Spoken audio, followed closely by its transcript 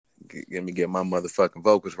Let me get my motherfucking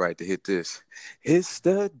vocals right to hit this. It's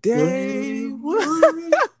the day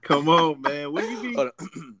one. Come on, man. Where you be?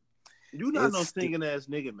 You not It's no singing ass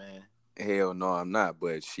nigga, man. Hell no, I'm not.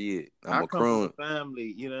 But shit, I'm I a come croon. from a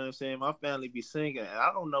family, you know what I'm saying? My family be singing, and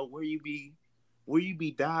I don't know where you be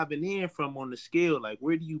diving in from on the scale. Like,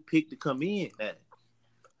 where do you pick to come in at?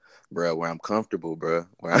 Bro, where I'm comfortable, bro.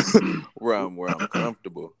 Where I'm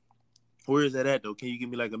comfortable. Where is that at though? Can you give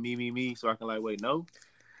me like a me so I can like wait? No.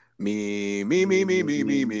 Me. Come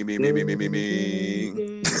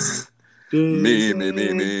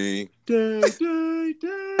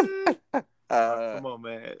on,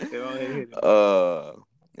 man. Go ahead, hit it.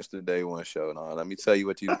 It's the day one show. No, let me tell you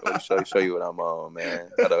what you show you what I'm on, man.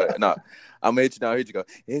 No, I'm gonna hit you now. Here you go.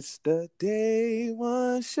 It's the day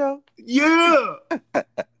one show. Yeah.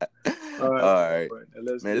 All right.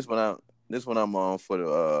 Man, this one I'm on for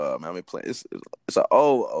the man, I'm playing. It's an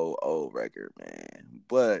old record, man.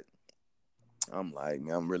 But I'm like,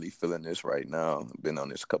 man, I'm really feeling this right now. I've been on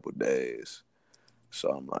this a couple days, so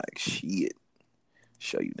I'm like, shit.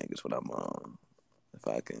 Show you niggas what I'm on. If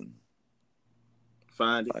I can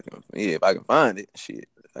find it. If I can find it. Shit.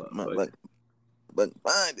 If I can find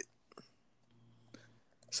it.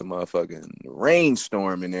 It's a motherfucking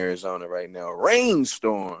rainstorm in Arizona right now.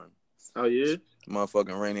 Rainstorm. Oh, yeah?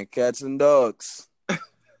 Motherfucking raining cats and dogs.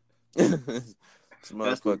 That's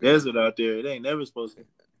the desert out there. It ain't never supposed to.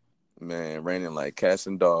 Man, raining like cats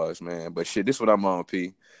and dogs, man. But shit, this is what I'm on,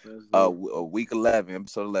 P. Week 11,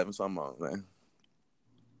 episode 11, so I'm on, man.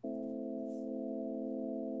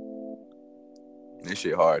 This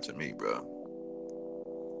shit hard to me, bro.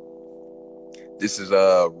 This is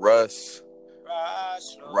Russ.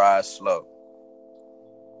 Ride slow.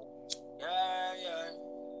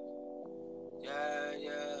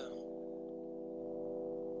 Yeah.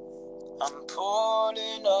 I'm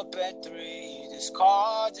pulling up at 3. This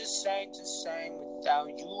car just ain't the same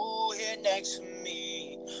without you here next to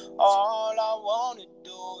me. All I wanna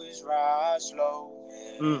do is ride slow.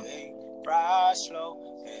 Hey, ride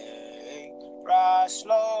slow. Hey, ride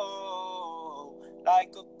slow.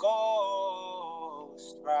 Like a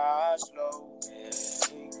ghost. Ride slow.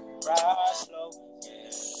 Hey, ride slow.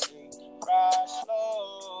 Hey, ride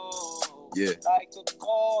slow. Yeah. Like a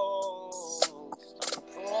ghost.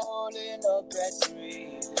 Rolling up at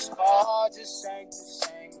 3. This car just ain't the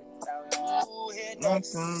same without you here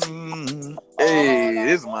next to me. Hey,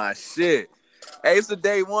 this is my shit. Hey, it's the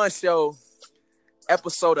day one show,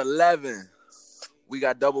 episode 11. We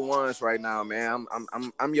got double ones right now, man.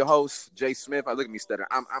 I'm your host, Jay Smith. Look at me stuttering.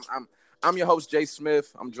 I'm your host, Jay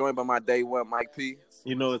Smith. I'm joined by my day one, Mike P.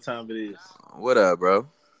 You know what time it is. What up, bro?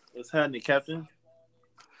 What's happening, Captain?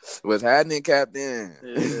 What's happening, Captain?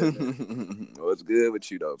 Yeah. What's good with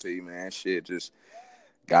you, though, P, man? Shit, just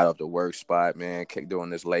got off the work spot, man. Kept doing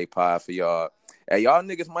this late pod for y'all. Hey, y'all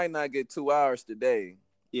niggas might not get 2 hours today.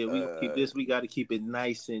 Yeah, we keep this. We got to keep it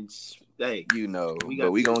nice and hey, you know.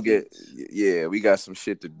 But we gonna get. Yeah, we got some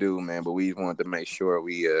shit to do, man. But we wanted to make sure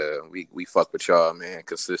we fuck with y'all, man,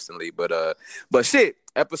 consistently. But shit,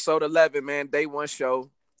 episode 11, man, day one show.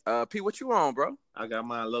 P, what you on, bro? I got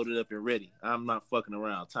mine loaded up and ready. I'm not fucking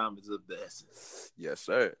around. Time is of the essence. Yes,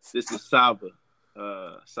 sir. This is Saba,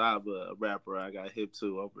 a rapper I got hip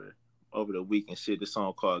to over the week and shit. This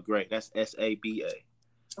song called Great. That's SABA.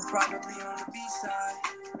 Probably on the B-side.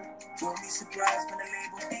 Won't be surprised when the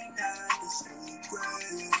label denied the same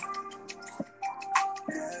way.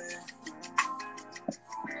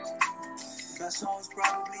 That song's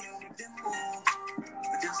probably on the demo,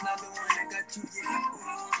 but that's not the one that got you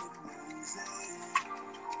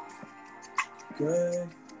good.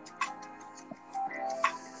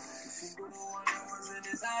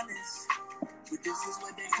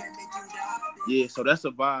 Yeah, so that's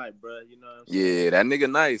a vibe, bro. You know what I'm saying? Yeah, that nigga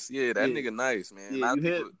nice. Nigga nice, man. Yeah, you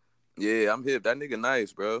hip? Yeah, I'm hip. That nigga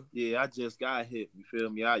nice, bro. Yeah, I just got hip. You feel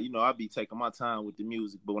me? I be taking my time with the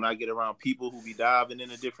music, but when I get around people who be diving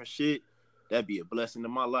into different shit, that'd be a blessing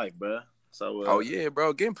in my life, bro. So, oh yeah,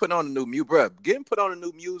 bro. Getting put on the new music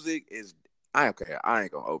is. I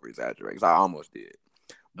ain't gonna over exaggerate because I almost did,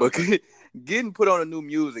 but getting put on the new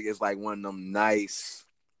music is like one of them nice.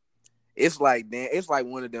 It's like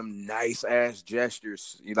one of them nice ass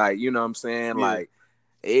gestures. Like, you know what I'm saying? Yeah. Like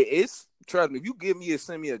it's trust me, if you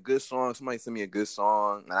send me a good song, somebody send me a good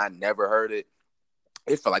song and I never heard it,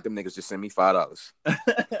 it felt like them niggas just sent me $5.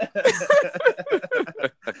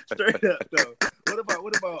 Straight up though.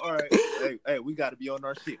 What about all right, hey, we gotta be on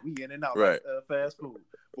our shit. We in and out right. Like fast food.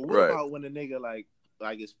 But what about when a nigga like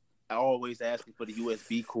it's always asking for the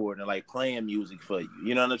USB cord and like playing music for you?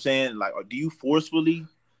 You know what I'm saying? Like, do you forcefully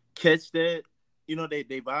catch that you know, they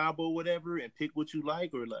vibe or whatever and pick what you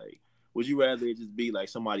like, or like would you rather it just be like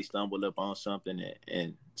somebody stumbled up on something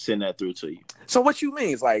and send that through to you? So what you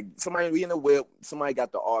mean? It's like somebody be in the whip, somebody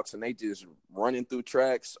got the aux and they just running through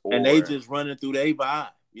tracks, or and they just running through their vibe.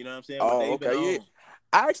 You know what I'm saying? What oh, they've been okay, yeah. on.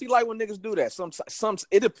 I actually like when niggas do that. Some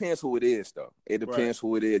it depends who it is though. It depends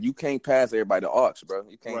who it is. You can't pass everybody the aux, bro.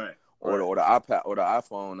 You can't or the iPad or the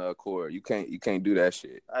iPhone cord. You can't do that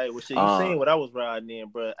shit. Hey, well, shit, you seen what I was riding in,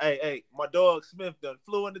 bro. Hey, my dog Smith done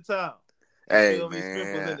flew into town. Hey, man.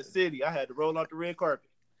 Smith was in the city. I had to roll out the red carpet.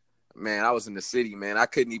 Man, I was in the city, man. I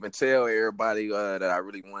couldn't even tell everybody that I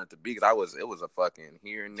really wanted to be, because it was a fucking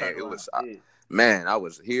here and there. Man, I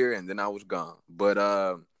was here and then I was gone. But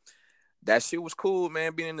that shit was cool,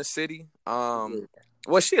 man, being in the city.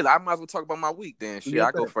 Well, shit, I might as well talk about my week then. Shit,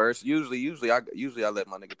 I go first. Usually I let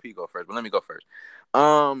my nigga P go first, but let me go first.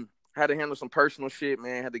 Had to handle some personal shit,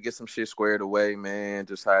 man. Had to get some shit squared away, man.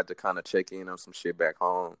 Just had to kind of check in on some shit back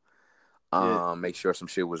home. Make sure some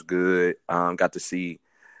shit was good. Got to see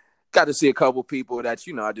a couple people that,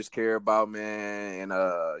 you know, I just care about, man,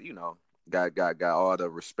 and you know, got all the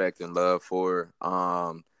respect and love for.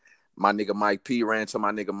 My nigga Mike P, ran to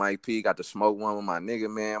my nigga Mike P, got to smoke one with my nigga,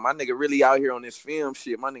 man. My nigga really out here on this film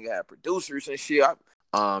shit. My nigga had producers and shit.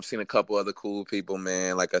 Seen a couple other cool people,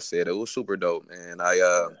 man. Like I said, it was super dope, man.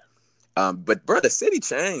 But bro, the city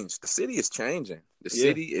changed. The city is changing. The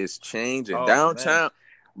city is changing. Downtown, man.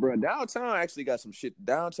 Bro, downtown actually got some shit.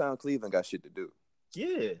 Downtown Cleveland got shit to do.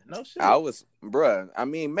 Yeah, no shit. I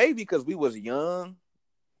mean, maybe because we was young,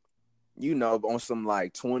 you know, on some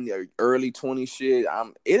like 20 or early 20 shit.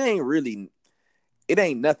 It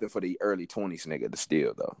ain't nothing for the early 20s nigga to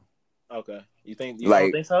steal though. Okay. You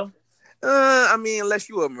don't think so? I mean, unless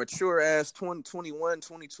you a mature ass 20, 21,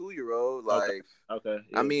 22-year-old, like, okay.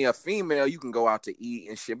 Yeah. I mean, a female, you can go out to eat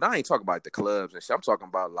and shit, but I ain't talking about the clubs and shit. I'm talking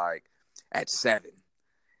about like at 7.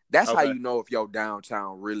 That's how you know if your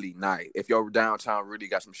downtown really nice. If your downtown really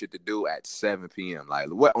got some shit to do at 7 p.m. Like,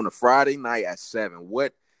 what on a Friday night at 7?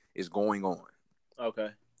 What is going on? Okay,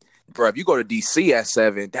 bro. If you go to DC at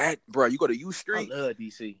 7, you go to U Street. I love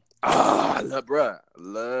DC. I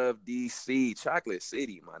love DC, Chocolate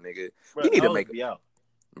City, my nigga. Bruh, we need to make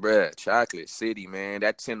bruh, Chocolate City, man.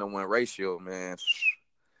 That 10-to-1 ratio, man.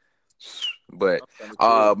 But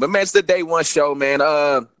man, it's the day one show, man.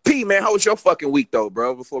 P, man, how was your fucking week though,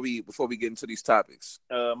 bro? Before we get into these topics.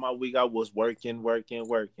 My week I was working, bro.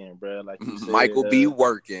 Like you said, Michael B.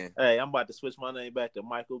 working. Hey, I'm about to switch my name back to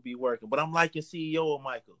Michael B. Working, but I'm liking CEO of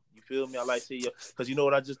Michael. You feel me? I like CEO because you know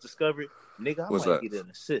what I just discovered, nigga. I might get an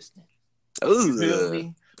assistant. Ooh, you feel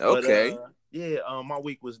me? Okay. But, my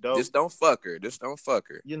week was dope. Just don't fuck her.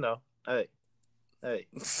 You know, hey. I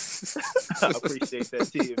appreciate that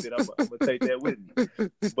tip, and I'm gonna take that with me.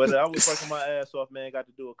 But I was working my ass off, man. Got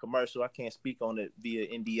to do a commercial. I can't speak on it via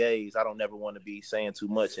NDAs. I don't never want to be saying too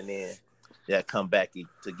much, and then come back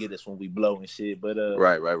to get us when we blow and shit. But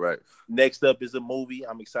right. Next up is a movie.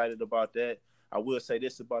 I'm excited about that. I will say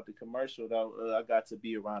this about the commercial though. I got to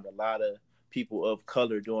be around a lot of people of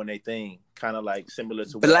color doing their thing, kind of like similar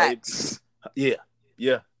to blacks. Yeah.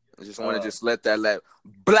 I just want to just let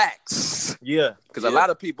blacks. Yeah, because a lot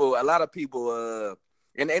of people,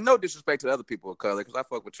 and no disrespect to the other people of color, because I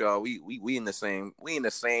fuck with y'all. We in the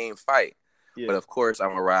same fight. Yeah. But of course, I'm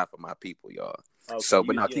gonna ride for my people, y'all. Okay, so,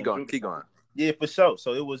 but now keep going. Yeah, for sure.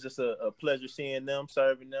 So it was just a pleasure seeing them,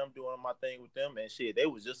 serving them, doing my thing with them, and shit. They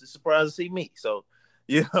was just as surprised to see me. So,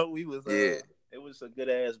 you know, we was it was a good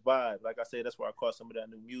ass vibe. Like I said, that's where I caught some of that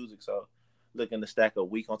new music. So. Looking to stack a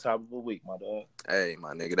week on top of a week, my dog. Hey,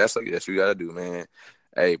 my nigga, that's what you gotta do, man.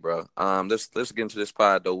 Hey, bro. Let's get into this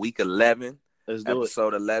pod though. Week 11,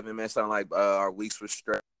 episode 11, man. Sound like our weeks were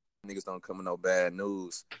straight. Niggas don't come with no bad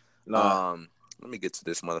news. Nah. Let me get to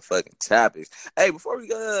this motherfucking topics. Hey, before we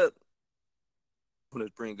go,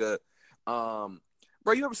 let's bring up.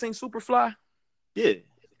 Bro, you ever seen Superfly? Yeah,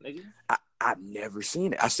 nigga. I've never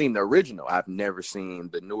seen it. I've seen the original. I've never seen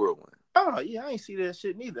the newer one. Oh, yeah, I ain't see that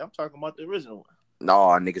shit neither. I'm talking about the original one. No,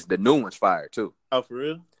 niggas, the new one's fire, too. Oh, for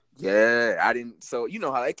real? Yeah, I didn't. So, you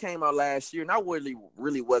know how it came out last year, and I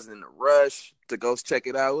really wasn't in a rush to go check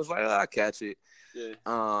it out. It was like, I'll catch it. Yeah.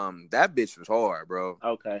 That bitch was hard, bro.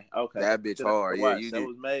 Okay. That bitch hard. Yeah, you did.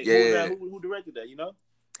 Was made. Yeah. Who directed that, you know?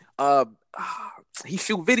 He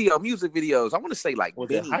shoot music videos. I want to say like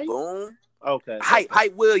Benny Boom. Okay.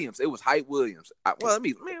 Hype Williams. It was Hype Williams. Fuck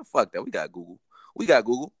that. We got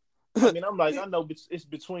Google. I mean, I'm like, I know it's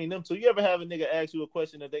between them two. You ever have a nigga ask you a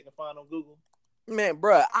question that they can find on Google? Man,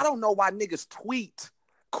 bro, I don't know why niggas tweet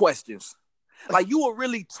questions. Like, you will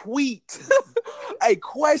really tweet a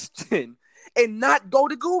question and not go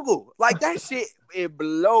to Google. Like, that shit, it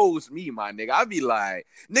blows me, my nigga. I be like,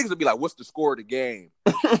 niggas would be like, "What's the score of the game?"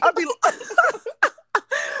 I be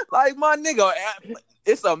like, my nigga,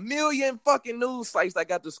 it's a million fucking news sites that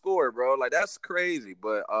got the score, bro. Like that's crazy.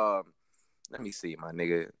 But let me see, my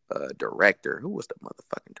nigga. Director. Who was the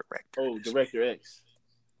motherfucking director? Oh, Director X.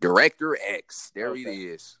 Director X. There okay. he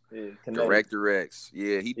is. Yeah, Director X.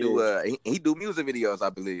 Yeah, he do he do music videos, I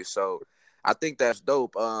believe. So I think that's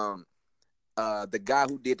dope. The guy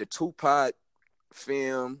who did the Tupac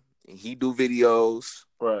film, he do videos.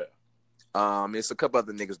 Right. It's a couple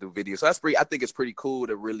other niggas do videos. So that's pretty. I think it's pretty cool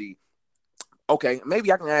to really. Okay,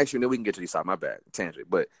 maybe I can ask you, and then we can get to the side. My bad, tangent.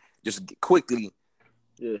 But just quickly,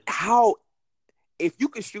 how if you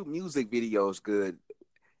could shoot music videos good,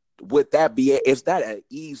 would that be? Is that an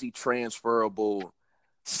easy transferable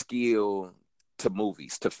skill to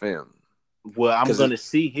movies, to film? Well, I'm gonna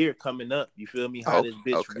see here coming up. You feel me? How this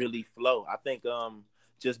bitch okay. really flow. I think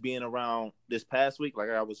just being around this past week, like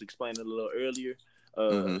I was explaining a little earlier,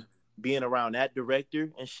 being around that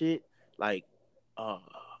director and shit, like,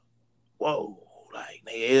 whoa, like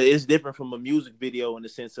it's different from a music video in the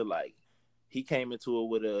sense of like he came into it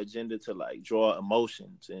with an agenda to like draw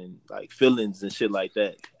emotions and like feelings and shit like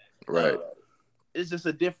that. Right. It's just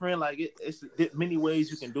a different like it's many ways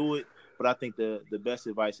you can do it. But I think the best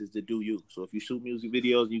advice is to do you. So if you shoot music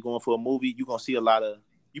videos and you're going for a movie, you're going to see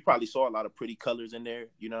you probably saw a lot of pretty colors in there.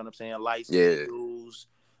 You know what I'm saying? Lights being used,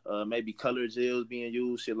 maybe color gels being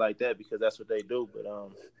used, shit like that, because that's what they do. But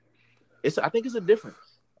I think it's a difference.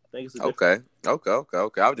 Okay. I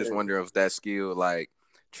was just wondering if that skill like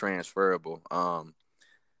transferable.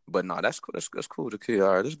 But no, that's cool. That's cool to kill.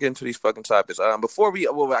 All right, let's get into these fucking topics. Before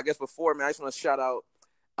man, I just want to shout out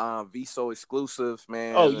V So Exclusive,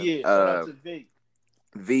 man. Oh yeah, shout out to V.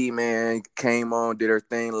 V, man, came on, did her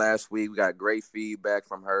thing last week. We got great feedback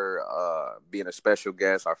from her being a special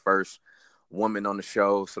guest, our first woman on the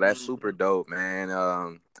show. So that's super dope, man.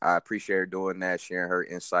 I appreciate her doing that, sharing her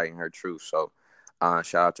insight and her truth. So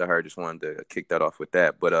shout out to her. Just wanted to kick that off with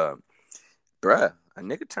that. But bruh, a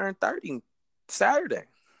nigga turned 30 Saturday.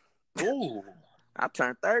 Ooh. I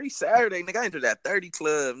turned 30 Saturday, nigga. I entered that 30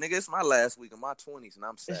 club, nigga. It's my last week of my 20s, and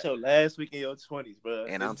I'm sad. It's your last week in your 20s, bro.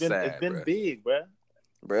 And I'm sad. It's been big, bro.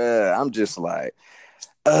 Bruh, I'm just like,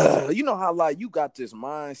 you know how like you got this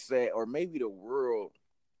mindset, or maybe the world.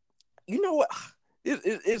 You know what?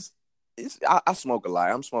 I smoke a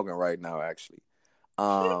lot. I'm smoking right now, actually.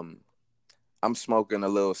 I'm smoking a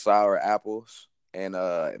little sour apples and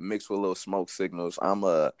mixed with a little smoke signals. I'm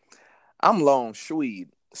low on Swede.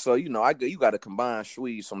 So, you know, you got to combine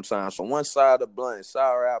Swede sometimes. So one side of the blunt is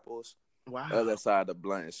sour apples. Wow. The other side of the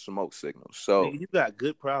blunt is smoke signals. So nigga, you got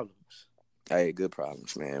good problems. Hey, good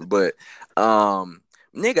problems, man. But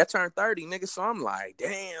nigga, I turned 30, nigga. So I'm like,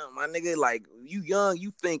 damn, my nigga, like you young,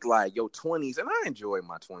 you think like your 20s, and I enjoyed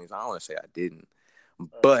my 20s. I don't want to say I didn't.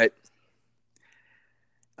 But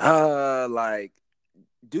like,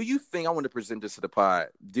 do you think I want to present this to the pod?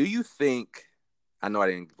 Do you think I know I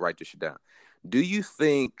didn't write this shit down. Do you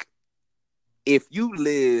think if you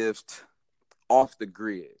lived off the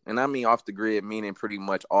grid, and I mean off the grid, meaning pretty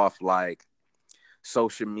much off like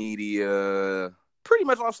social media, pretty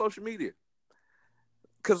much off social media,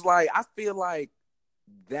 because like I feel like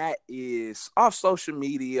that is off social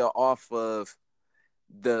media, off of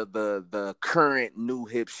the current new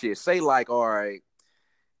hip shit. Say like, all right,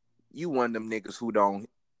 you one of them niggas who don't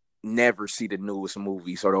never see the newest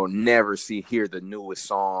movies, or they'll never hear the newest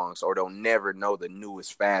songs, or they'll never know the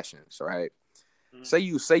newest fashions, right?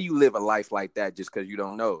 Mm-hmm. Say you live a life like that just because you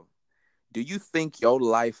don't know. Do you think your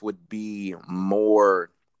life would be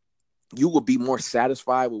more, you would be more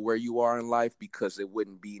satisfied with where you are in life because it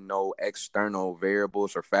wouldn't be no external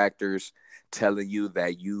variables or factors telling you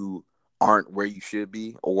that you aren't where you should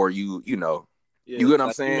be, or you know, you get what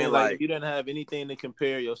I'm saying? You mean like you don't have anything to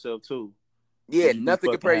compare yourself to. Yeah,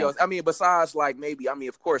 nothing compare yourself. I mean, besides like maybe, I mean,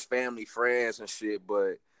 of course, family, friends and shit,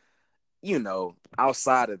 but you know,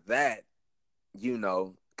 outside of that, you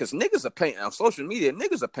know, because niggas are painting on social media,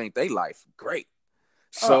 niggas are paint their life great.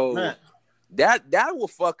 So that will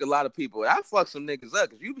fuck a lot of people. I fuck some niggas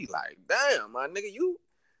up because you be like, damn, my nigga,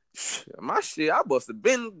 my shit, I must have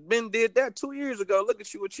been did that 2 years ago. Look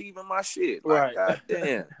at you achieving my shit. Like, right. God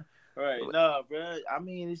damn. Right. No, bro. I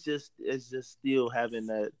mean, it's just still having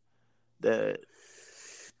that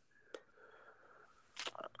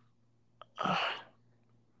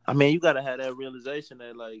I mean, you gotta have that realization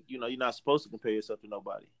that, like, you know, you're not supposed to compare yourself to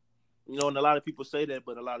nobody. You know, and a lot of people say that,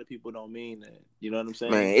 but a lot of people don't mean that. You know what I'm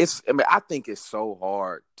saying? Man, I think it's so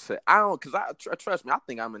hard to. Trust me. I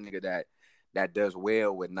think I'm a nigga that does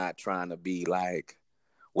well with not trying to be like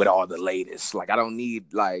with all the latest. Like I don't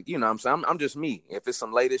need like, you know what I'm saying? I'm just me. If it's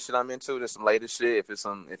some latest shit I'm into, there's some latest shit. If it's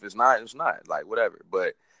not, it's not. Like whatever.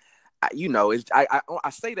 But I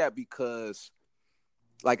say that because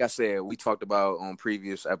like I said, we talked about on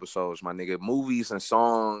previous episodes, my nigga, movies and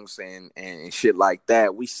songs and shit like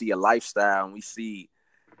that. We see a lifestyle and we see,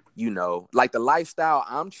 you know, like the lifestyle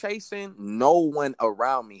I'm chasing, no one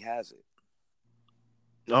around me has it.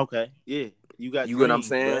 Okay, yeah. You got You dreams, get what I'm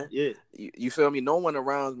saying? bro. Yeah. You feel me? No one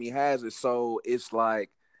around me has it. So it's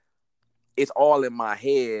like, it's all in my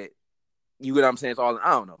head. You get what I'm saying? It's all,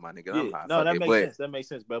 I don't know, my nigga. Yeah, I'm high. no, Fuck that it. makes But sense. That makes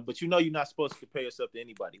sense, bro. But you know, you're not supposed to compare yourself to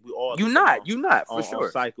anybody. We all you living not for on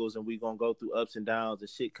sure. cycles, and we gonna go through ups and downs, and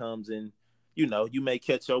shit comes in. You know, you may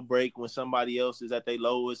catch your break when somebody else is at their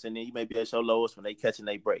lowest, and then you may be at your lowest when they catching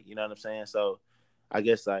their break. You know what I'm saying? So, I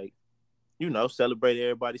guess like, you know, celebrate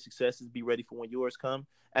everybody's successes. Be ready for when yours come.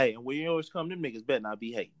 Hey, and when yours come, them niggas better not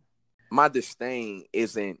be hating. My disdain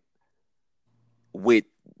isn't with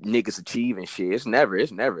niggas achieving shit. It's never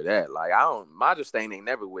that. Like my disdain ain't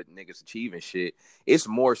never with niggas achieving shit. It's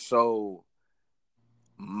more so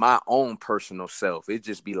my own personal self. It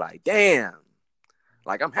just be like, damn,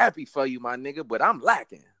 like I'm happy for you, my nigga, but I'm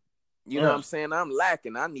lacking. You know what I'm saying? I'm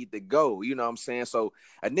lacking. I need to go. You know what I'm saying? So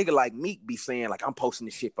a nigga like Meek be saying like, I'm posting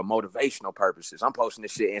this shit for motivational purposes. I'm posting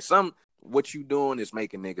this shit, and what you doing is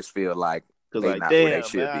making niggas feel like Cause they like, not where they damn,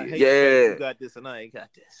 should man, I be. hate Yeah, you got this and I ain't got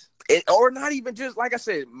this. Or not even just like I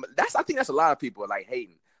said. I think that's a lot of people like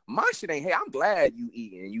hating. My shit ain't. Hey, I'm glad you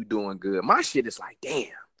eating and you doing good. My shit is like, damn.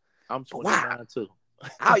 I'm 29 too.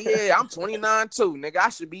 Oh yeah, I'm 29 too, nigga. I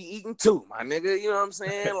should be eating too, my nigga. You know what I'm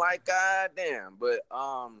saying? Like, goddamn. But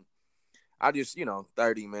I just,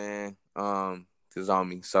 30, man. Is on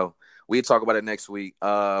me. So we'll talk about it next week.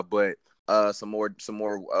 But some more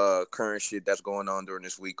current shit that's going on during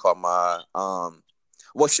this week called my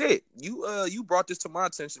well, shit. You brought this to my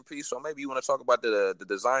attention, P. So maybe you want to talk about the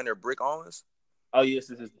designer Brick Owens. Oh yes,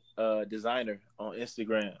 this is a designer on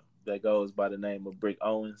Instagram that goes by the name of Brick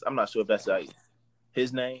Owens. I'm not sure if that's like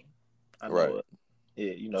his name. I know, Right.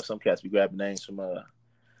 Yeah, some cats be grabbing names from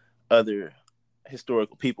other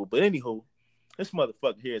historical people. But anywho, this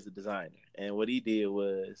motherfucker here is a designer, and what he did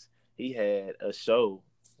was he had a show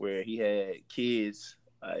where he had kids,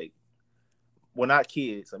 like, well, not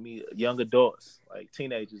kids, I mean young adults, like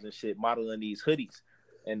teenagers and shit, modeling these hoodies,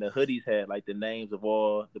 and the hoodies had like the names of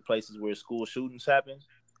all the places where school shootings happen.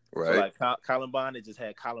 Right. So like Columbine, it just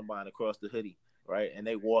had Columbine across the hoodie, right? And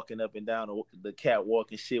they walking up and down the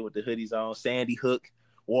catwalk and shit with the hoodies on. Sandy Hook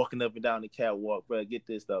walking up and down the catwalk, bro. Get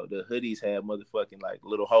this though, the hoodies had motherfucking like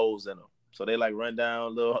little holes in them, so they like run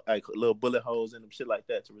down little bullet holes in them, shit like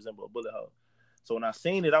that, to resemble a bullet hole. So when I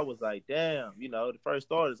seen it, I was like, damn, the first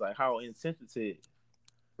thought is like how insensitive.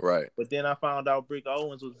 Right. But then I found out Brick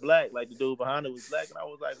Owens was black, like the dude behind it was black, and I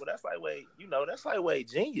was like, well, that's like way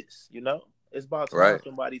genius, It's about time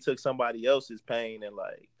somebody took somebody else's pain and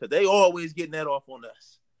because they always getting that off on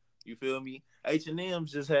us. You feel me?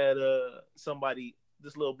 H&M's just had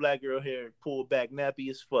this little black girl hair pulled back nappy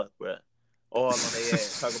as fuck, bro. All on their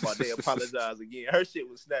ass, talking about they apologize again. Her shit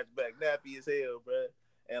was snatched back nappy as hell, bro.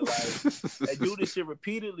 And they do this shit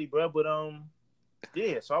repeatedly, bro. But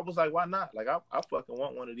yeah. So I was like, why not? Like, I fucking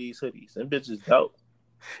want one of these hoodies. Them bitches dope.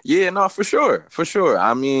 Yeah, no, for sure.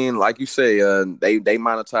 I mean, like you say, they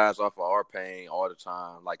monetize off of our pain all the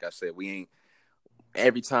time. Like I said, we ain't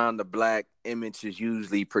every time the black image is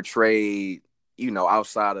usually portrayed,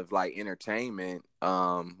 outside of like entertainment,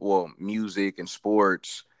 music and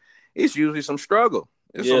sports, it's usually some struggle.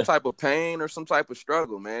 It's some type of pain or some type of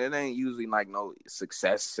struggle, man. It ain't usually like no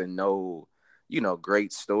success and no,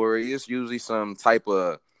 great story. It's usually some type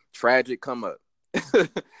of tragic come up.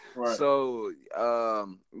 Right. So,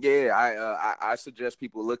 I suggest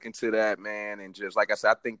people look into that, man, and just like I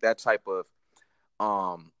said, I think that type of,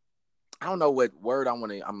 I don't know what word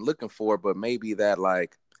I'm looking for, but maybe that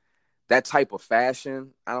like that type of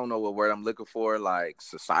fashion. I don't know what word I'm looking for, like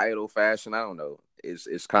societal fashion. I don't know.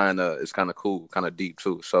 It's kind of cool, kind of deep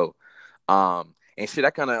too. So, and shit,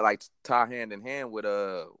 I kind of like tie hand in hand with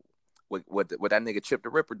what that nigga Chip the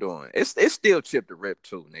Ripper doing. It's still Chip the Rip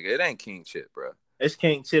too, nigga. It ain't King Chip, bro. It's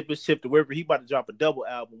King Chip. It's Chip the Ripper. He about to drop a double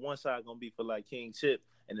album. One side gonna be for like King Chip,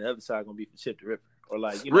 and the other side gonna be for Chip the Ripper, or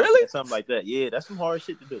like really something like that. Yeah, that's some hard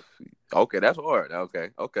shit to do. Okay, that's hard. Okay.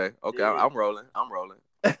 Yeah. I'm rolling.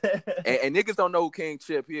 and niggas don't know who King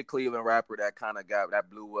Chip. He a Cleveland rapper that kind of got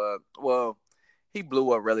that blew up. Well, he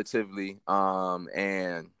blew up relatively,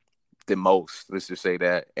 and the most. Let's just say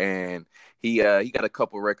that. And he got a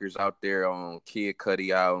couple records out there on Kid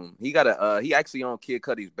Cudi album. He actually on Kid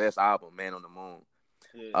Cudi's best album, Man on the Moon.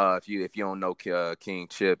 Yeah. If you don't know King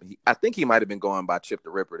Chip, I think he might have been going by Chip the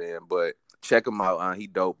Ripper then, but check him out. He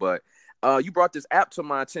dope. But you brought this app to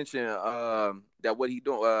my attention. That what he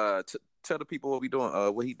doing? Tell the people what we doing.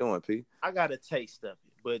 What he doing, P? I got a taste of it,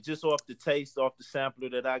 but just off the taste, off the sampler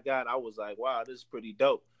that I got, I was like, wow, this is pretty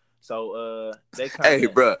dope. So they kind of. Hey,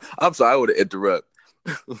 bro, I'm sorry, I would have interrupted.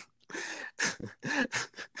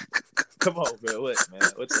 Come on, bro. What, man?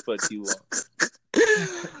 What the fuck you want?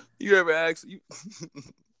 You ever ask you?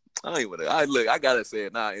 I ain't wanna. I gotta say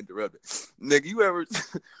it now. I interrupted, nigga. You ever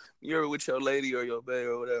with your lady or your babe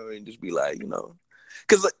or whatever, and just be like,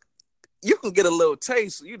 because like, you can get a little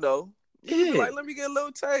taste, Yeah. Like, let me get a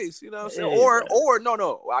little taste, what I'm saying? Yeah, or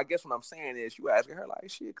no. I guess what I'm saying is you asking her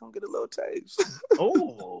like, shit, come get a little taste.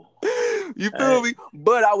 Oh, you feel me?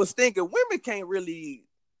 But I was thinking women can't really.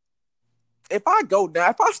 If I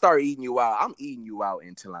start eating you out, I'm eating you out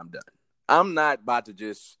until I'm done. I'm not about to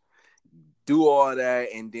just do all that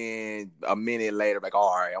and then a minute later, like,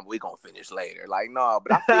 all right, we're gonna finish later. Like, no,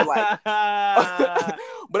 but I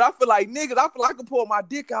feel like niggas, I feel like I can pull my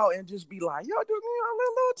dick out and just be like, yo, do me a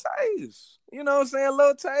little taste. You know what I'm saying? A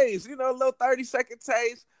little taste, a little 30-second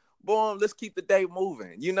taste. Boom, let's keep the day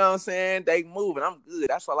moving. You know what I'm saying? Day moving. I'm good.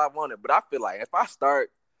 That's all I wanted. But I feel like if I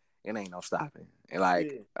start, it ain't no stopping. And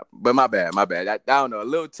but my bad. I don't know. A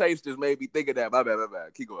little taste just made me think of that. My bad.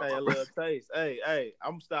 Keep going. Hey, a little taste. Hey,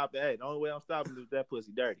 I'm stopping. Hey, the only way I'm stopping is that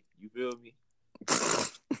pussy dirty. You feel me?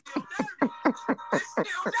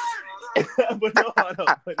 But no.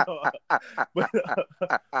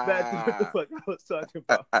 Back to what the fuck I was talking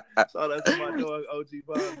about. Shout out to my dog OG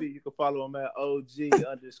Von B. You can follow him at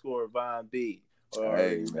OG_Von B.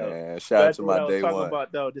 Hey man, shout out to my day one. What I was talking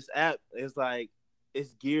about though, this app is like,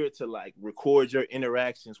 it's geared to like record your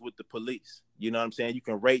interactions with the police. You know what I'm saying? You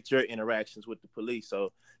can rate your interactions with the police.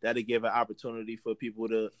 So that'll give an opportunity for people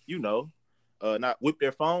to, not whip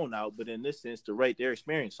their phone out, but in this sense, to rate their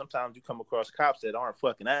experience. Sometimes you come across cops that aren't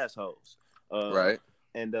fucking assholes. Right.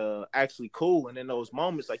 And actually cool. And in those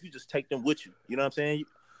moments, like, you just take them with you. You know what I'm saying?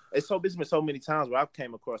 It's been so many times where I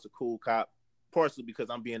came across a cool cop, partially because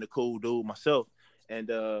I'm being a cool dude myself. And,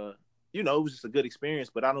 it was just a good experience,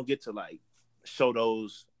 but I don't get to like show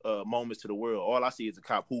those moments to the world. All I see is a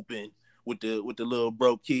cop hooping with the little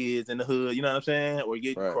broke kids in the hood, you know what I'm saying? Or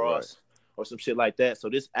getting crossed or some shit like that. So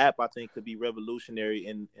this app, I think, could be revolutionary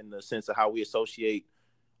in the sense of how we associate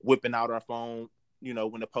whipping out our phone,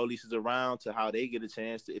 when the police is around, to how they get a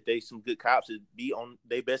chance to, if they some good cops, to be on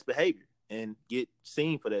their best behavior and get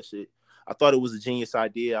seen for that shit. I thought it was a genius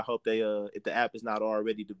idea. I hope they, if the app is not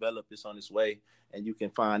already developed, it's on its way, and you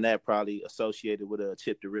can find that probably associated with a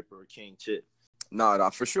Chip the Ripper or King Chip. No,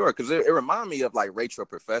 for sure, because it reminded me of like Rachel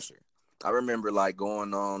Professor. I remember like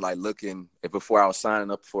going on, like looking, before I was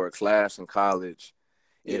signing up for a class in college,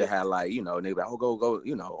 it had like, nigga, like, go,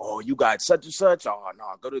 oh, you got such and such. Oh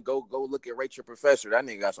no, go look at Rachel Professor. That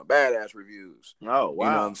nigga got some badass reviews. Oh wow,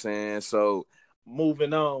 you know what I'm saying? So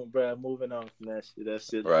moving on, bro. Moving on from that shit. That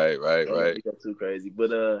shit. Right. Got too crazy.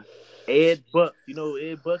 But Ed Buck, you know who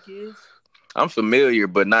Ed Buck is? I'm familiar,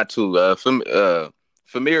 but not too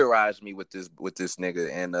familiarize me with this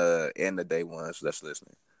nigga and the day ones that's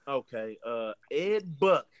listening. Okay. Ed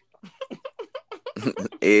Buck.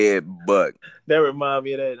 Ed Buck. That remind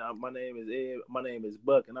me of that. My name is Ed. My name is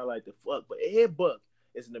Buck, and I like to fuck. But Ed Buck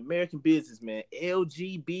is an American businessman,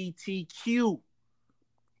 LGBTQ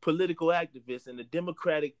political activist, and a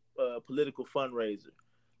Democratic political fundraiser.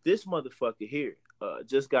 This motherfucker here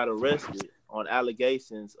just got arrested on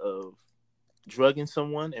allegations of drugging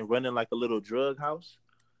someone and running like a little drug house.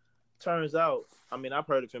 Turns out, I mean, I've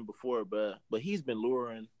heard of him before, but he's been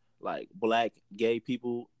luring like black gay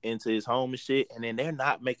people into his home and shit, and then they're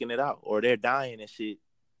not making it out, or they're dying and shit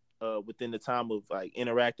within the time of like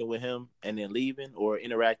interacting with him and then leaving, or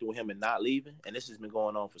interacting with him and not leaving. And this has been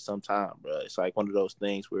going on for some time, bro. It's like one of those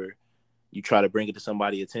things where you try to bring it to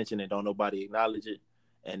somebody's attention and don't nobody acknowledge it,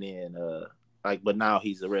 and then but now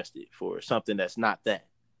he's arrested for something that's not that.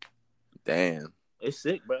 Damn, it's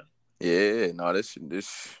sick, bro. Yeah, no, this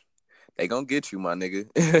they gonna get you, my nigga.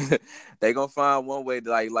 They gonna find one way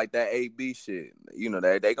to like that AB shit.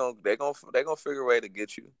 They gonna figure a way to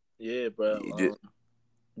get you. Yeah, bro.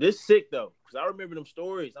 This sick though, because I remember them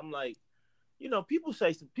stories. I'm like, people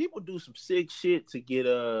do some sick shit to get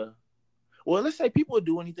well, let's say people would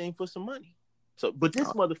do anything for some money. So, but this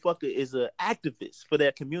motherfucker is an activist for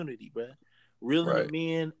that community, bro. Reeling them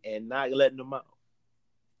in and not letting them out.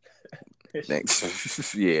 Yeah,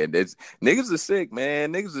 niggas are sick,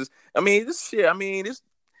 man. Niggas is, this shit.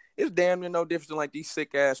 It's damn near no different than like these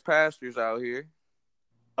sick ass pastors out here.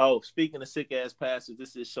 Oh, speaking of sick ass pastors,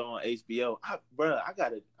 this is show on HBO. I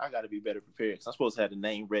gotta be better prepared. Cause I'm supposed to have the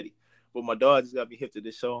name ready, but my dog just got me hip to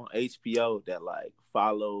this show on HBO that like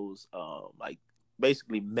follows like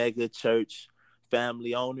basically mega church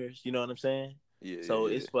family owners. You know what I'm saying? Yeah, So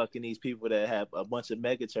yeah, it's fucking these people that have a bunch of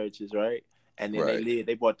mega churches, right? And then right.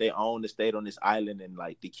 they bought their own estate on this island, and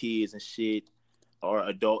like the kids and shit are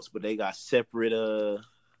adults, but they got separate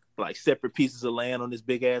like separate pieces of land on this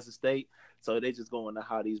big ass estate. So they just going to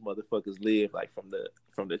how these motherfuckers live, like from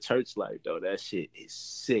the church life though. That shit is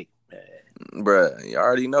sick, man. Bruh, you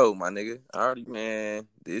already know, my nigga. Man,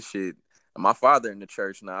 this shit. My father in the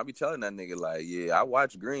church now. I be telling that nigga like, yeah, I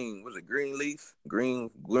watch was it Greenleaf? What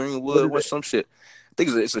Greenwood, is what it? some shit. I think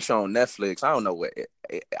it's a show on Netflix. I don't know what.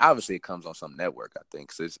 Obviously, it comes on some network. I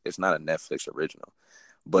think 'cause it's not a Netflix original,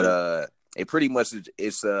 but it pretty much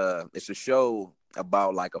it's a show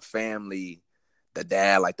about like a family. The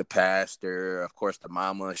dad, like the pastor, of course, the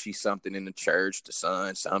mama, she's something in the church. The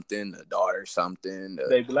son, something. The daughter, something.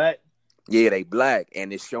 They black? Yeah, they black,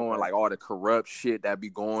 and it's showing Okay. like all the corrupt shit that be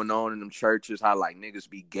going on in them churches. How like niggas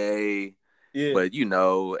be gay, Yeah, but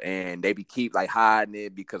and they be keep like hiding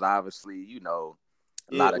it because obviously a yeah.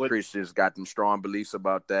 lot of Christians got them strong beliefs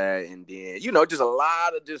about that, and then just a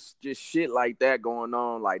lot of just shit like that going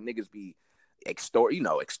on. Like niggas be extorting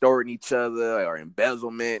each other or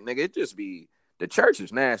embezzlement. Nigga, it just be the church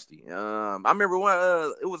is nasty. I remember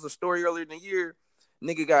it was a story earlier in the year.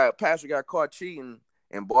 Pastor got caught cheating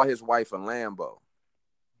and bought his wife a Lambo.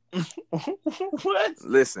 What?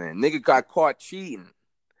 Listen, nigga got caught cheating.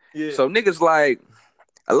 Yeah. So niggas like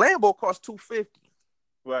a Lambo costs $250.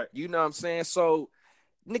 Right. You know what I'm saying? So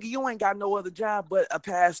nigga, you ain't got no other job but a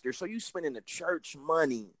pastor. So you spending the church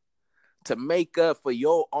money to make up for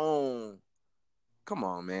your own. Come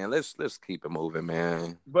on, man. Let's keep it moving,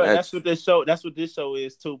 man. But that's what this show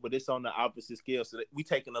is too, but it's on the opposite scale. So we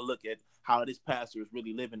taking a look at how this pastor is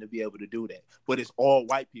really living to be able to do that. But it's all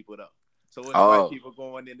white people though. So it's white people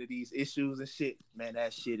going into these issues and shit. Man,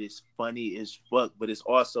 that shit is funny as fuck, but it's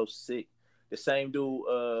also sick. The same dude,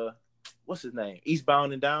 what's his name?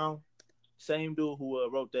 Eastbound and Down. Same dude who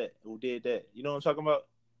wrote that, who did that. You know what I'm talking about?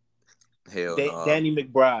 Hell no. Danny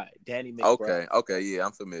McBride. Okay, yeah,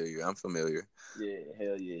 I'm familiar. Yeah,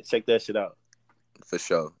 hell yeah. Check that shit out. For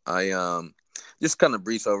sure. I just kind of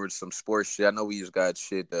breeze over to some sports shit. I know we just got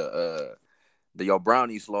shit. Your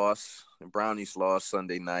Brownies lost. The Brownies lost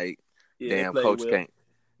Sunday night. Yeah, Coach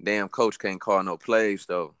can't call no plays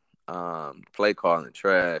though. Play calling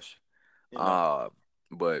trash. Yeah.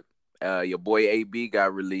 But your boy AB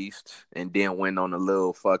got released and then went on a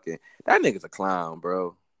little fucking. That nigga's a clown,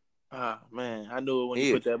 bro. Ah, man, I knew it when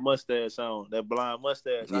you put that mustache on, that blonde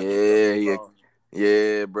mustache.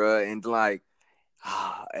 Yeah, bro. And like,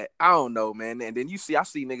 I don't know, man. And then I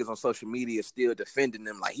see niggas on social media still defending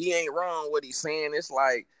them, like he ain't wrong what he's saying. It's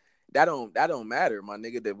like that don't matter, my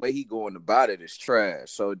nigga. The way he going about it is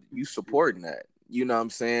trash. So you supporting that? You know what I'm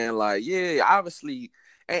saying? Like, yeah, obviously,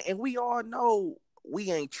 and we all know we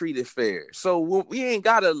ain't treated fair. So we ain't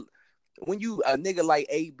gotta. When you a nigga like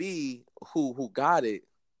AB who got it.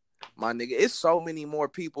 My nigga, it's so many more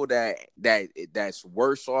people that's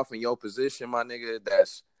worse off in your position, my nigga.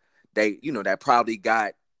 That probably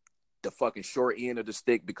got the fucking short end of the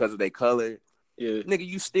stick because of their color. Yeah, nigga,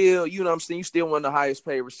 you still, you know what I'm saying, you still one of the highest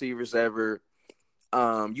paid receivers ever.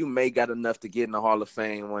 You may got enough to get in the Hall of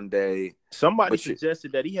Fame one day. Somebody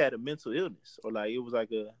suggested that he had a mental illness, or like it was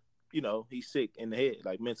like he's sick in the head,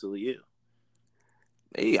 like mentally ill.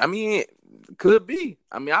 I mean, could be.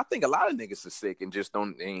 I mean, I think a lot of niggas are sick and just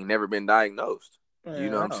ain't never been diagnosed. You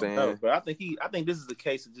know what I'm saying? But I think this is a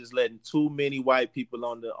case of just letting too many white people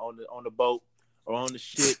on the boat or on the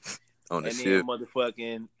ship. On the ship. Then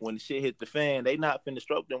motherfucking when the shit hit the fan, they not finna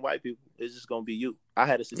stroke them white people. It's just gonna be you. I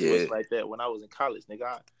had a situation like that when I was in college, nigga.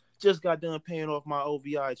 I just got done paying off my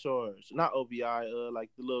OVI charge. Not OVI, like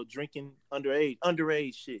the little drinking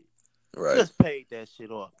underage shit. Right. Just paid that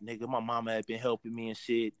shit off, nigga. My mama had been helping me and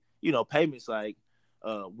shit. You know, payments like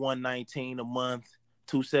 $119 a month,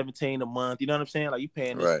 $217 a month. You know what I'm saying? Like you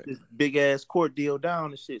paying this big ass court deal down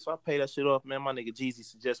and shit. So I pay that shit off, man. My nigga Jeezy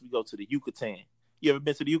suggests we go to the Yucatan. You ever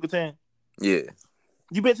been to the Yucatan? Yeah.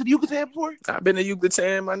 You been to the Yucatan before? I've been to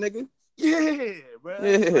Yucatan, my nigga. Yeah, bro.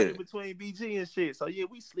 Yeah. Right in between BG and shit. So yeah,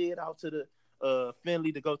 we slid out to the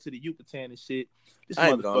Finley to go to the Yucatan and shit. I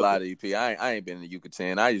ain't gonna lie to you, P. I ain't been to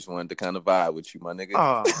Yucatan. I just wanted to kind of vibe with you, my nigga.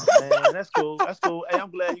 Oh man, that's cool. That's cool. Hey,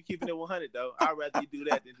 I'm glad you keeping it 100 though. I'd rather you do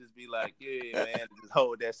that than just be like, yeah, man, just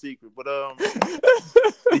hold that secret. But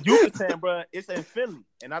the Yucatan, bro, it's in Finley,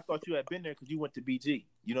 and I thought you had been there because you went to BG.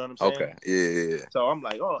 You know what I'm saying? Okay. Yeah. So I'm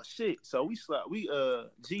like, oh shit. So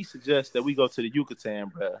G suggests that we go to the Yucatan,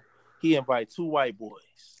 bro. He invite 2 white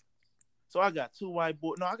boys. So I got 2 white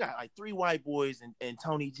boys. No, I got like 3 white boys and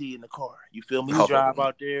Tony G in the car. You feel me? We drive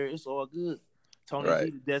out there. It's all good. Tony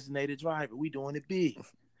G, the designated driver. We doing it big.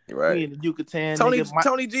 Right. We in the Yucatan.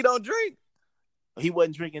 Tony G don't drink. He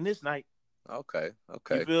wasn't drinking this night. Okay.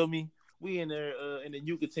 You feel me? We in there in the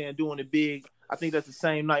Yucatan doing it big. I think that's the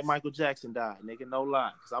same night Michael Jackson died, nigga. No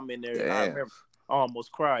lie. Because I'm in there. Damn. I remember I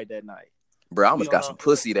almost cried that night. Bro, I almost got some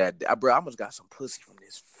pussy that day. Bro, I almost got some pussy from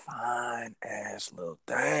this fine ass little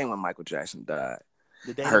thing when Michael Jackson died.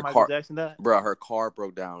 The day Michael Jackson died? Bro, her car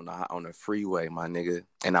broke down on the freeway, my nigga.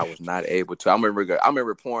 And I was not able to. I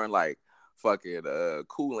remember pouring like fucking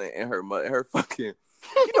coolant in her fucking.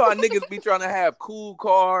 You know how niggas be trying to have cool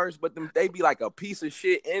cars, but they be like a piece of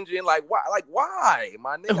shit engine. Like why? Like why,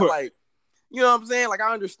 my nigga? Like, you know what I'm saying? Like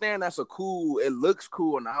I understand it looks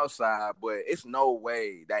cool on the outside, but it's no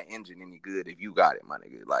way that engine any good if you got it, my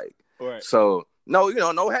nigga. Like, so no,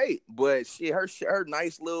 no hate, but shit, her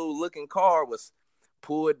nice little looking car was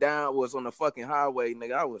pulled down, was on the fucking highway,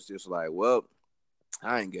 nigga. I was just like, well,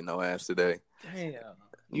 I ain't getting no ass today. Damn.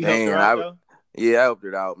 You helped her out, though? Yeah, I helped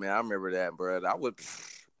it out, man. I remember that, bro. I would,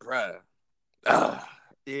 bruh.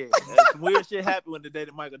 Yeah, some weird shit happened when the day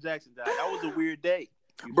that Michael Jackson died. That was a weird day,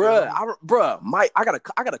 Mike. I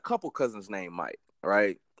got a couple cousins named Mike,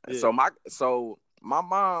 right? Yeah. So my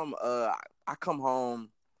mom, I come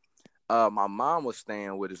home. My mom was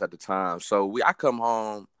staying with us at the time, so I come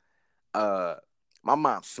home. My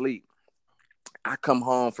mom sleep. I come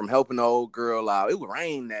home from helping the old girl out. It would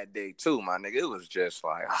rain that day too, my nigga. It was just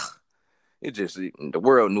like. The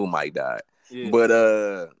world knew Mike died. Yeah. But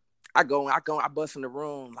I bust in the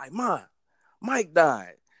room like, Mom, Mike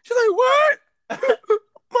died. She's like, what?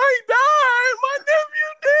 Mike died? My nephew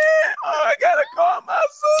dead. Oh, I gotta call my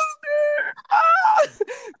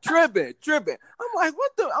sister. Tripping. I'm like,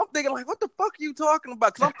 I'm thinking like, what the fuck are you talking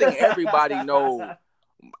about? Because I'm thinking everybody knows.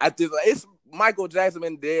 It's Michael Jackson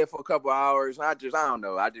been dead for a couple hours. I don't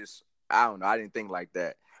know. I didn't think like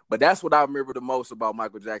that. But that's what I remember the most about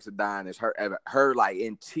Michael Jackson dying is her like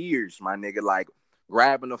in tears, my nigga, like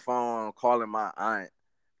grabbing the phone, calling my aunt.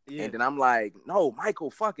 Yeah. And then I'm like, no,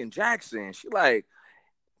 Michael fucking Jackson. She like,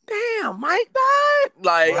 damn, Mike died?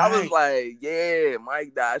 Like, I was like, yeah,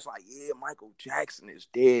 Mike died. It's like, yeah, Michael Jackson is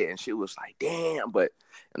dead. And she was like, damn, but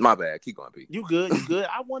my bad. Keep going, P. You good.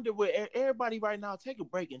 I wonder where everybody right now, take a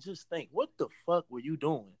break and just think, what the fuck were you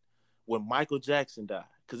doing when Michael Jackson died?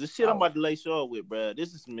 Because this shit I'm about to lace you up with, bro.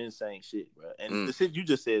 This is some insane shit, bro. And the shit you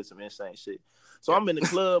just said is some insane shit. So I'm in the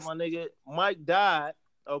club, my nigga. Mike died,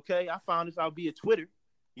 okay? I found this out via Twitter.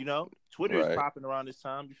 You know? Twitter is popping around this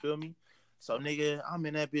time. You feel me? So, nigga, I'm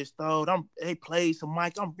in that bitch throwed. They played some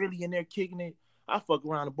Mike. I'm really in there kicking it. I fuck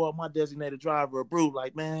around and bought my designated driver a brew.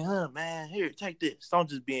 Like, man, here, take this. Don't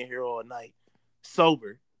just be in here all night.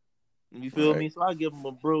 Sober. You feel me? So I give him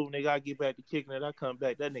a brew, nigga. I get back to kicking it. I come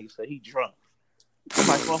back. That nigga say he drunk. I'm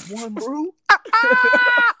like, off one brew? No, he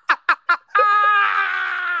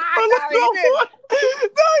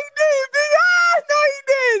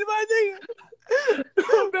did, my nigga.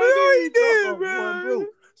 No, he did, bro.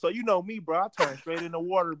 So you know me, bro. I turn straight into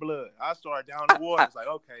water blood. I start down the water. It's like,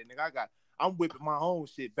 okay, nigga, I'm whipping my own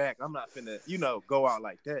shit back. I'm not finna, go out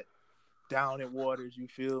like that. Down in waters, you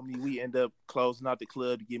feel me? We end up closing out the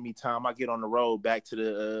club to give me time. I get on the road back to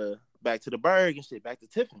the Berg and shit, back to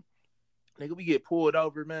Tiffin. Nigga, we get pulled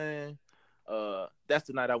over, man. That's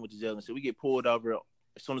the night I went to jail and shit. We get pulled over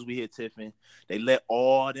as soon as we hit Tiffin. They let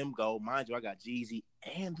all them go. Mind you, I got Jeezy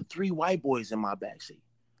and the 3 white boys in my backseat.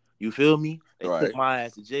 You feel me? They took my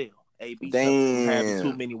ass to jail. AB having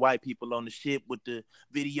too many white people on the ship with the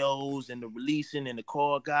videos and the releasing and the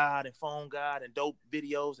call guide and phone guide and dope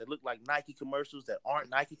videos that look like Nike commercials that aren't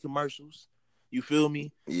Nike commercials. You feel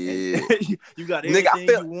me? Yeah. You got everything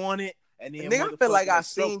you wanted. And then nigga, I feel like I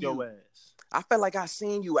seen your ass. I felt like I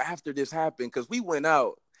seen you after this happened because we went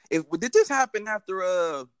out. Did this happen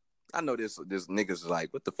after I know this niggas is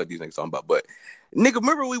like, what the fuck these niggas talking about? But nigga,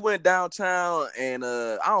 remember we went downtown and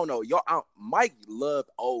I don't know, Mike loved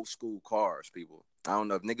old school cars, people. I don't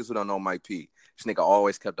know if niggas who don't know Mike P. This nigga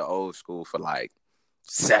always kept the old school for like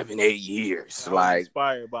 7-8 years. I was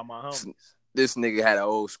inspired by my homies. This nigga had an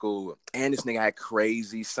old school and this nigga had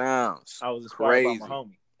crazy sounds. I was inspired by my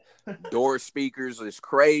homie. Door speakers is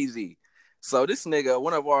crazy. So this nigga,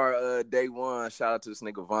 one of our day one, shout out to this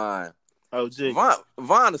nigga Vaughn. Oh, gee.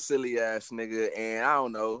 Vaughn a silly ass nigga, and I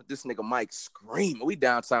don't know, this nigga Mike screaming. We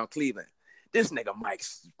downtown Cleveland. This nigga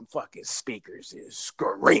Mike's fucking speakers is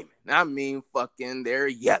screaming. I mean, fucking, they're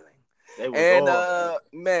yelling.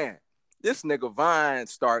 Man, This nigga Vine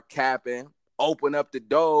start capping, open up the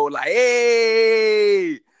door like,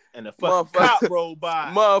 hey. And the fucking cop rolled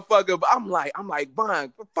by. Motherfucker, I'm like,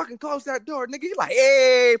 Vine, fucking close that door, nigga. He like,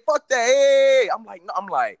 hey, fuck that, hey. I'm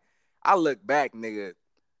like, I look back, nigga.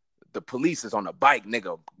 The police is on the bike,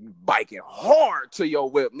 nigga, biking hard to your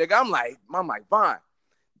whip, nigga. I'm like, Vine,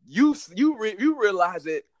 you realize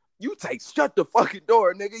it. You shut the fucking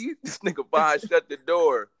door, nigga. This nigga Vine shut the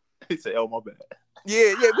door. He said, oh, my bad.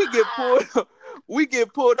 Yeah, we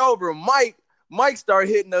get pulled over. Mike started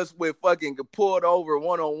hitting us with fucking pulled over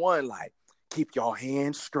one-on-one, like, keep your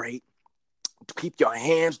hands straight. Keep your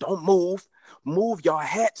hands, don't move. Move your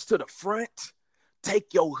hats to the front.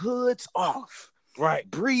 Take your hoods off.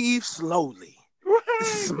 Right. Breathe slowly. Right.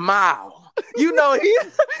 Smile. You know,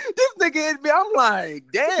 this nigga hit me. I'm like,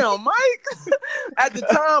 damn, Mike. At the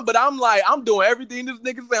time, but I'm like, I'm doing everything this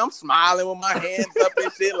nigga say. I'm smiling with my hands up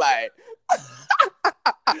and shit, like.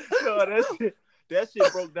 No, that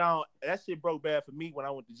shit broke down. That shit broke bad for me when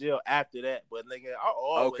I went to jail after that. But nigga, I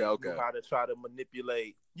always knew how to try to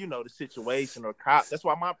manipulate, the situation or cops. That's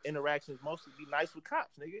why my interactions mostly be nice with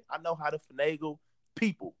cops, nigga. I know how to finagle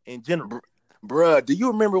people in general. Bruh, do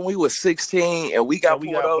you remember when we was 16 and we got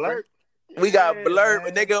pulled over? Blurred? We got blurred,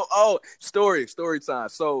 but nigga, story time.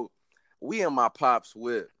 So we in my pops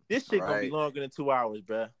whip. This shit gonna be longer than 2 hours,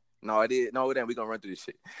 bruh. No, it is. No, it ain't. We gonna run through this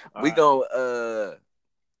shit. All we right. go.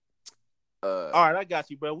 All right, I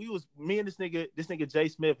got you, bro. Me and this nigga Jay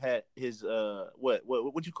Smith had his what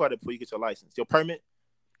you call it before you get your license? Your permit?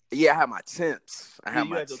 Yeah, I had my temps. I had you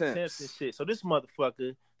my had temps and shit. So this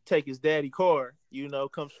motherfucker take his daddy car,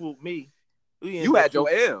 come swoop me. You had your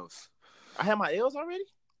L's. I had my L's already?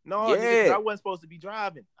 No, yeah. Nigga, I wasn't supposed to be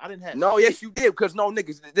driving. I didn't have. No, yes, you did. Because no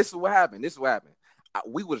niggas. This is what happened.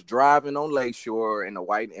 We was driving on Lakeshore in the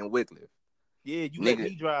white and Wycliffe. Yeah, you let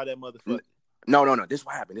me drive that motherfucker. No. This is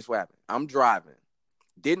what happened. I'm driving.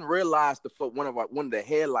 Didn't realize one of the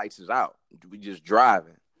headlights is out. We just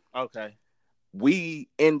driving. Okay. We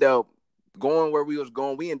end up going where we was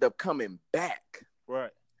going. We end up coming back.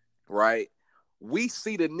 Right. We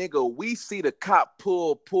see the nigga. We see the cop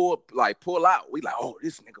pull out. We like, oh,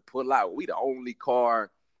 this nigga pull out. We the only car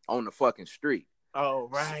on the fucking street. Oh,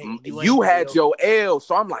 right. You had your L,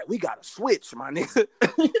 so I'm like, we gotta switch, my nigga.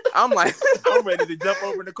 I'm like, I'm ready to jump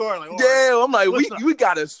over in the car. Like, yeah, right. I'm like, we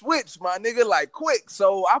gotta switch, my nigga, like quick.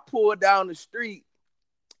 So I pulled down the street.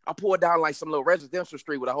 I pulled down like some little residential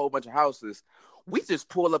street with a whole bunch of houses. We just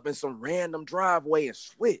pull up in some random driveway and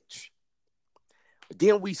switch.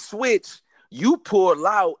 Then we switch. You pulled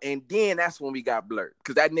out, and then that's when we got blurred.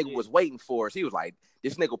 Because that nigga was waiting for us. He was like,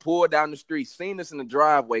 this nigga pulled down the street, seen us in the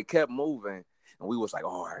driveway, kept moving. And we was like,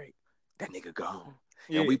 all right, that nigga gone.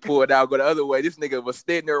 Yeah. And we pulled out, go the other way. This nigga was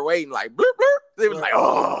sitting there waiting like, blur, blur. It was like,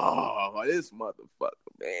 oh, this motherfucker,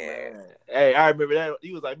 man. Hey, I remember that.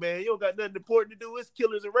 He was like, man, you don't got nothing important to do. It's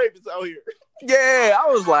killers and rapists out here. Yeah,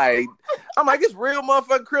 I'm like, it's real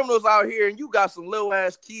motherfucking criminals out here, and you got some little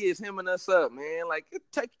ass kids hemming us up, man. Like,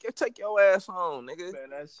 take your ass home, nigga. Man,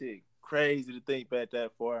 that shit crazy to think back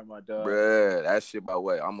that far, my dog. Bruh, that shit about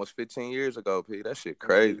what? Almost 15 years ago, P. That shit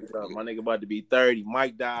crazy. My nigga about to be 30.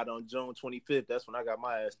 Mike died on June 25th. That's when I got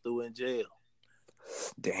my ass through in jail.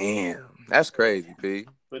 Damn, that's crazy, P.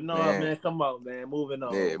 But no, man, come on, man. Moving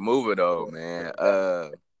on. Yeah, moving on, man.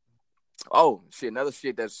 Oh shit, another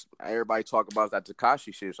shit that's everybody talk about is that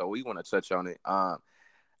Tekashi shit. So we want to touch on it. Well,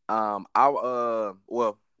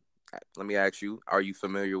 let me ask you: are you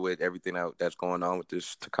familiar with everything that's going on with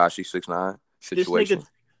this Tekashi 6ix9ine situation? This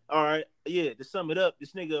nigga, all right, yeah. To sum it up,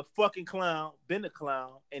 this nigga a fucking clown, been a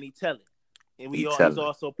clown, and he telling, and he's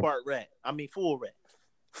also part rat. I mean, full rat.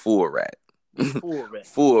 Full rat. Full rat.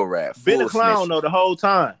 Full rat. Been full a clown snitching. though the whole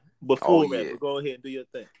time, but full rat. Yeah. But go ahead and do your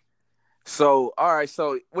thing. So, all right.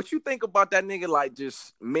 So, what you think about that nigga? Like,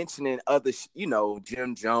 just mentioning other,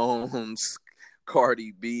 Jim Jones,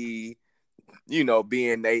 Cardi B,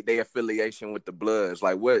 being they affiliation with the Bloods.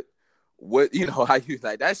 Like, what, how you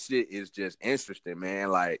like that shit is just interesting,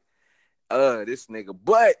 man. Like, this nigga.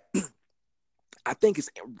 But I think it's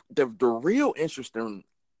the real interesting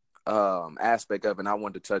aspect of it. And I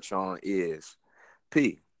wanted to touch on is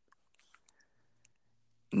P.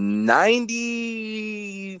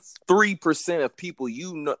 93% of people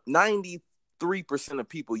 93% of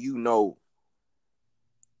people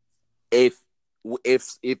if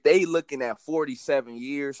they looking at 47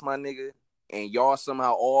 years, my nigga, and y'all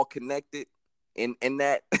somehow all connected in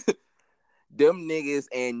that them niggas,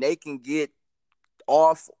 and they can get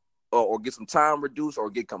off or get some time reduced or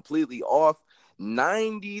get completely off,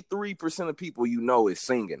 93% of people is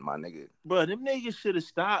singing, my nigga. Bro, them niggas should have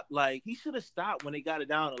stopped. Like, he should have stopped when they got it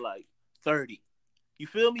down to like 30. You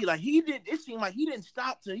feel me? Like he did. It seemed like he didn't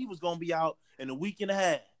stop till he was gonna be out in a week and a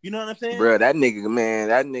half. You know what I'm saying? Bro, that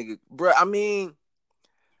nigga, bro. I mean,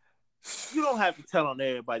 you don't have to tell on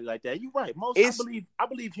everybody like that. You're right. I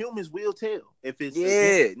believe humans will tell if it's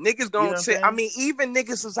niggas gonna tell. I mean, even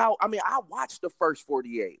niggas is out. I mean, I watched the first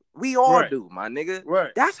 48. We all do, my nigga. Right.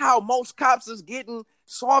 That's how most cops is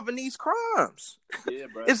solving these crimes. Yeah,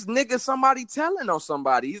 bro. It's niggas somebody telling on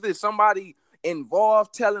somebody. Either somebody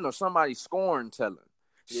involved telling or somebody scoring telling.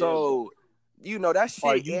 Yeah, so, bro. That shit.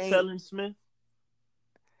 Are you telling, Smith?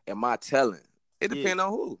 Am I telling? It depends on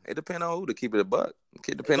who. It depends on who to keep it a buck.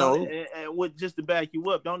 It depends on who. And what, just to back you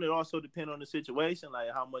up, don't it also depend on the situation, like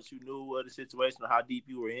how much you knew of the situation or how deep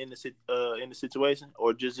you were in the situation,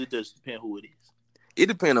 or just it just depend who it is? It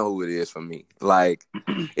depends on who it is for me. Like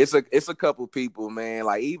it's a couple people, man.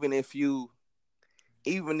 Like even if you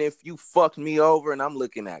fucked me over and I'm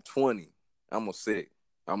looking at 20, I'm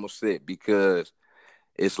gonna sit because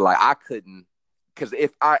it's like I couldn't. Because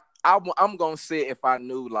if I'm gonna sit if I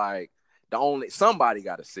knew like somebody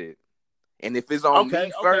got to sit. And if it's on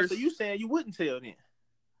me first, so you saying you wouldn't tell then?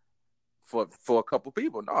 For a couple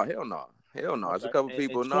people, no, hell no. Okay. It's a couple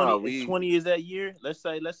people, 20 is that year. Let's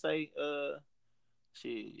say,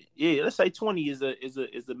 shit. Yeah, let's say 20 is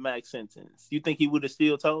a max sentence. You think he would have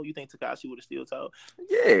still told? You think Tekashi would have still told?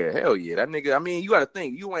 Yeah, hell yeah. That nigga. I mean, you got to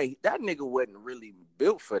think that nigga wasn't really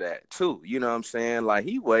built for that too. You know what I'm saying? Like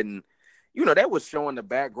he wasn't. That was showing the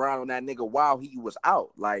background on that nigga while he was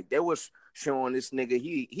out. Like that was showing this nigga.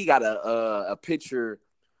 He got a picture.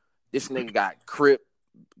 This nigga got Crip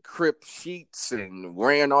sheets and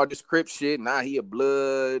wearing all this Crip shit. Now he a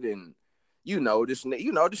blood and this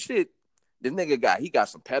the shit. This nigga got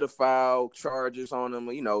some pedophile charges on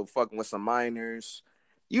him. Fucking with some minors.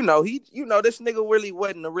 This nigga really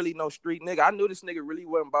wasn't no street nigga. I knew this nigga really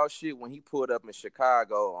wasn't about shit when he pulled up in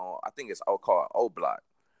Chicago on I think it's called O Block.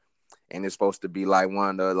 And it's supposed to be like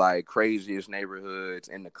one of the like craziest neighborhoods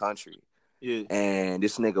in the country. Yeah. And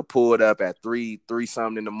this nigga pulled up at 3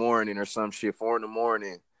 something in the morning or some shit, 4 in the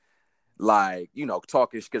morning. Like,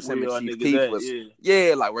 talking because him and Chief Keef was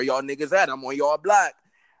like where y'all niggas at? I'm on y'all block.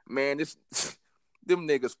 Man, them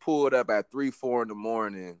niggas pulled up at 3, 4 in the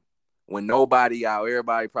morning when nobody out.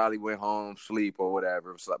 Everybody probably went home, sleep or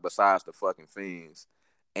whatever, besides the fucking fiends.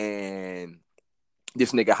 And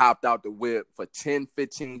this nigga hopped out the whip for 10,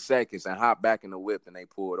 15 seconds and hopped back in the whip and they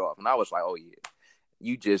pulled off. And I was like, oh yeah,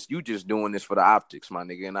 you just doing this for the optics, my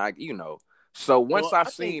nigga. And so once I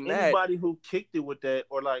seen that, anybody who kicked it with that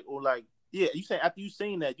or yeah, you say after you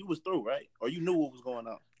seen that, you was through, right? Or you knew what was going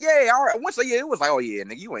on. Yeah, all right. It was like, oh yeah,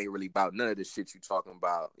 nigga, you ain't really about none of this shit you talking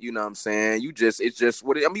about. You know what I'm saying? It's just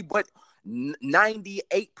what I mean, but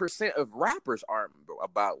 98% of rappers aren't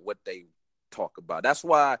about what they talk about. That's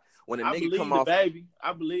why when a nigga come off,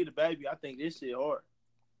 I believe the baby. I think this shit hard.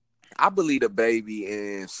 I believe the baby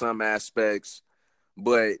in some aspects,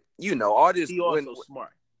 but all this. He also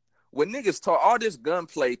smart. When niggas talk all this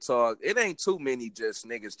gunplay talk, it ain't too many just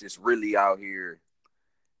niggas just really out here.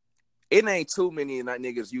 It ain't too many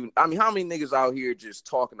niggas. How many niggas out here just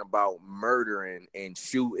talking about murdering and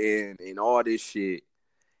shooting and all this shit,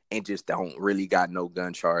 and just don't really got no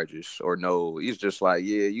gun charges or no? It's just like,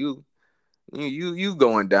 yeah, you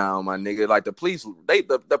going down, my nigga. Like the police,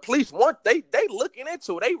 the police they looking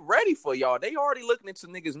into it. They ready for y'all. They already looking into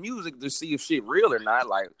niggas' music to see if shit real or not.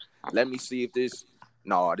 Like, let me see if this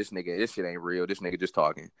shit ain't real. This nigga just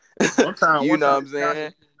talking. One time, what I'm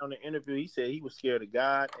saying? On the interview, he said he was scared of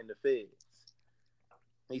God and the feds.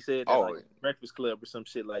 He said that Breakfast Club or some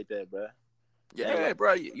shit like that, bro. Yeah,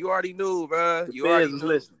 bro. You already knew, bro. You already was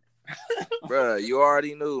listening. Bro, you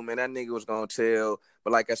already knew, man. That nigga was gonna tell.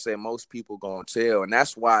 But like I said, most people gonna tell. And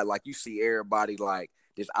that's why, like, you see everybody, like,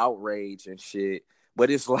 this outrage and shit. But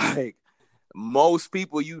it's like, most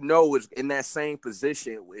people is in that same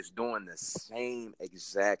position is doing the same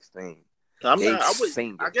exact thing. I guess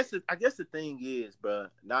the thing is, bro,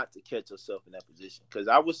 not to catch yourself in that position. Because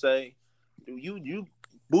I would say, you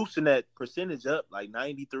boosting that percentage up like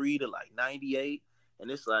 93 to like 98. And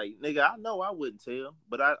it's like, nigga, I know I wouldn't tell,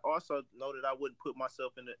 but I also know that I wouldn't put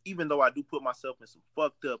myself even though I do put myself in some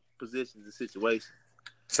fucked up positions and situations.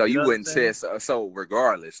 So you wouldn't tell. So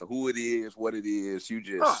regardless of who it is, what it is,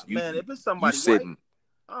 man, if it's somebody sitting,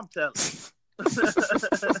 white, I'm telling you.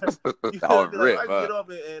 Get off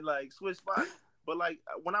and like switch spots. But like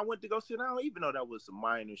when I went to go sit down, even though that was some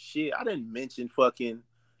minor shit, I didn't mention fucking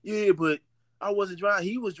but I wasn't driving.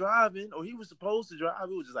 He was driving, or he was supposed to drive.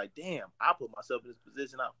 It was just like, damn, I put myself in this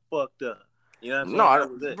position. I fucked up. You know what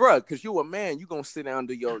I'm saying? No, bro, because you a man, you gonna sit down and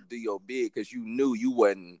do your bid because you knew you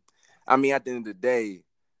wasn't. I mean, at the end of the day,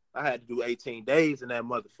 I had to do 18 days in that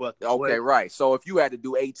motherfucker. Okay, right. So if you had to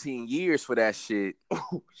do 18 years for that shit,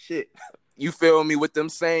 oh shit. You feel me, with them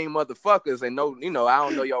same motherfuckers, and no, I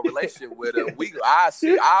don't know your relationship with them.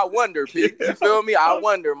 I wonder, P. You feel me? I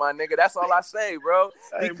wonder, my nigga. That's all I say, bro.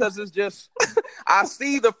 Because it's just, I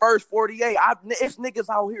see the first 48. It's niggas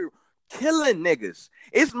out here killing niggas.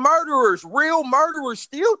 It's murderers, real murderers,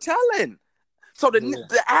 still telling. So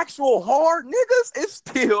the actual hard niggas is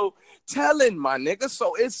still telling, my nigga.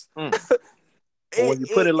 So it's. When you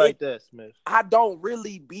put it like that, Smith, I don't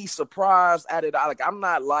really be surprised at it. I'm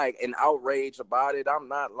not like an outrage about it. I'm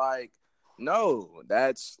not like, I'm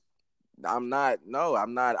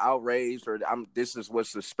not outraged, or this is what's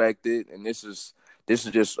suspected, and this is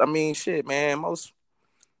just, I mean, shit, man. Most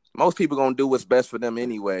people gonna do what's best for them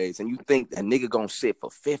anyways, and you think a nigga gonna sit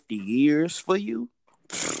for 50 years for you?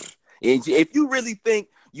 And if you really think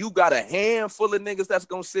you got a handful of niggas that's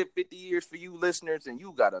gonna sit 50 years for you, listeners, and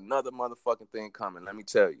you got another motherfucking thing coming, let me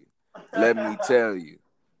tell you.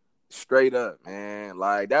 Straight up, man.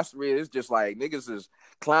 Like, that's real. It's just like niggas is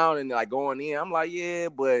clowning, like going in. I'm like, yeah,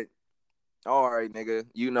 but all right, nigga.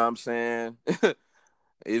 You know what I'm saying?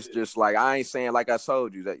 It's just like, I ain't saying like I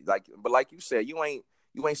told you that, like, but like you said, you ain't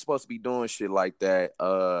supposed to be doing shit like that.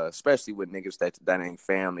 Especially with niggas that ain't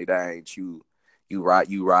family, that ain't you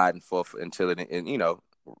riding for until it, and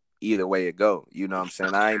either way it go. You know what I'm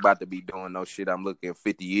saying? I ain't about to be doing no shit I'm looking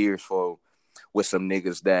 50 years for with some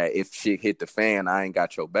niggas that if shit hit the fan, I ain't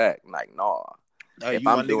got your back. Like, nah. If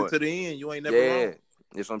I'm doing, nigga to the end, you ain't never wrong.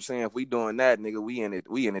 That's what I'm saying. If we doing that, nigga, we in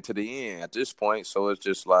it to the end at this point. So it's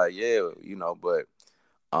just like, yeah, but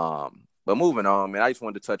moving on, man. I just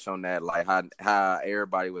wanted to touch on that, like how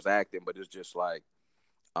everybody was acting, but it's just like,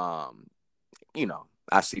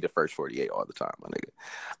 I see the first 48 all the time, my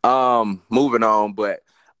nigga. Moving on, but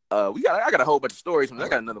I got a whole bunch of stories. I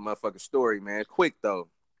got another motherfucking story, man. Quick though.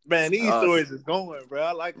 Man, these stories is going, bro.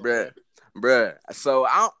 I like them, bruh. So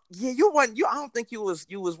I don't think you was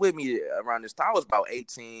with me around this time. I was about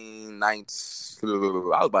 18, 19. I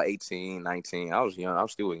was about 18, 19. I was young. I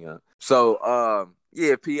was still young. So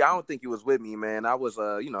yeah, P, I don't think you was with me, man. I was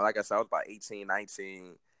like I said, I was about 18,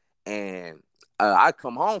 19, and I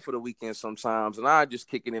come home for the weekend sometimes, and I just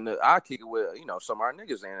kick it with some of our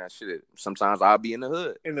niggas and that shit. Sometimes I'll be in the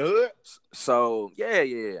hood. In the hood. So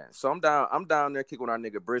yeah. So I'm down there kicking with our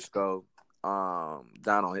nigga Briscoe,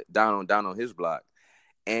 down on his block,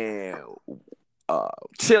 and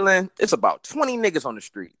chilling. It's about 20 niggas on the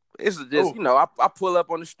street. It's just I pull up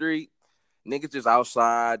on the street, niggas just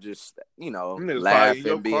outside, just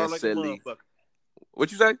laughing, being silly.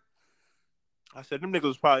 What you say? I said them niggas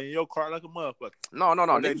was probably in your car like a motherfucker. No,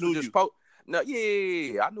 niggas was just no,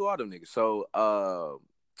 yeah, I knew all them niggas. So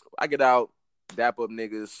I get out, dap up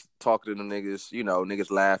niggas, talk to them niggas, niggas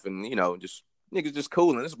laughing, just niggas just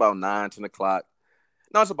cooling. It's about 9, 10 o'clock.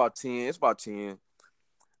 No, it's about 10. It's about 10.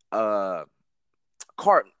 Car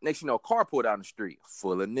pulled down the street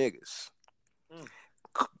full of niggas.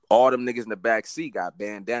 All them niggas in the back seat got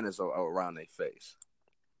bandanas around their face.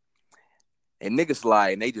 And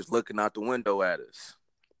niggas and they just looking out the window at us.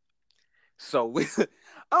 So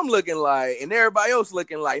I'm looking like, and everybody else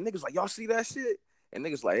looking like, niggas like, y'all see that shit? And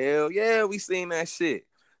niggas like, hell yeah, we seen that shit.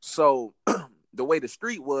 So the way the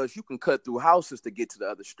street was, you can cut through houses to get to the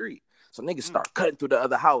other street. So niggas start cutting through the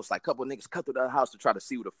other house. Like a couple of niggas cut through the other house to try to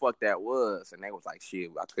see who the fuck that was. And they was like,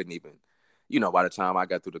 shit, I couldn't even, by the time I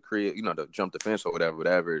got through the crib, to jump the fence or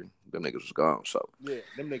whatever, them niggas was gone. So yeah,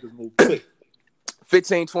 them niggas moved quick.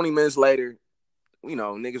 15, 20 minutes later,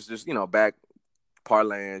 niggas just, back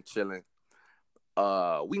parlaying, chilling.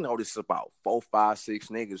 We noticed about 4, 5, 6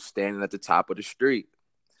 niggas standing at the top of the street.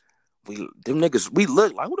 We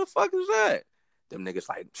look like, who the fuck is that? Them niggas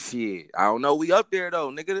like, shit, I don't know. We up there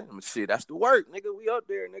though, nigga. Shit, that's the work, nigga. We up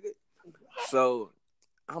there, nigga. So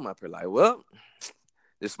I'm up here like, well,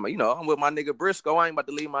 this my, I'm with my nigga Briscoe. I ain't about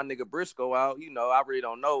to leave my nigga Briscoe out. I really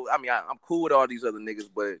don't know. I mean, I'm cool with all these other niggas,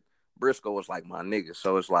 but Briscoe was like my nigga.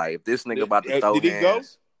 So it's like, if this nigga about to throw hands. Did he go?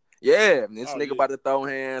 Yeah, this nigga about to throw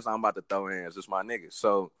hands. I'm about to throw hands. It's my nigga.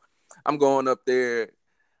 So I'm going up there.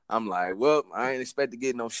 I'm like, well, I ain't expect to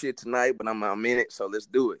get no shit tonight, but I'm in it, so let's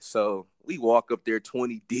do it. So we walk up there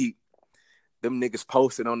 20 deep. Them niggas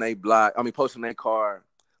posted on their block. Posting their car,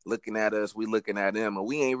 looking at us. We looking at them, and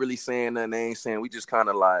we ain't really saying nothing. They ain't saying. We just kind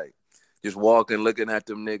of like just walking, looking at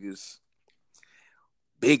them niggas.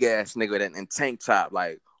 Big ass nigga in tank top,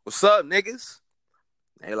 like, what's up, niggas?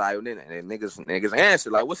 They like, and niggas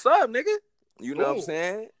answer like, what's up, nigga? You know what I'm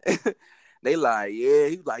saying? They like, yeah.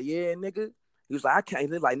 He was like, yeah, nigga. He was like, I can't.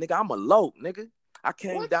 They like, nigga, I'm a lope, nigga. I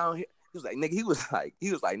came down here. He was like, nigga. He was like,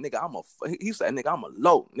 nigga, he said, nigga, I'm a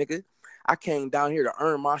lope, nigga. I came down here to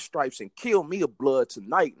earn my stripes and kill me a blood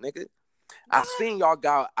tonight, nigga. I seen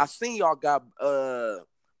y'all got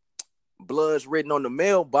bloods written on the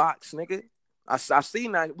mailbox, nigga. I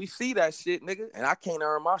seen that. We see that shit, nigga. And I can't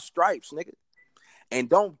earn my stripes, nigga.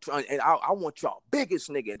 And I want y'all biggest,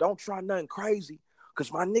 nigga. Don't try nothing crazy.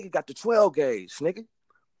 Cause my nigga got the 12 gauge, nigga.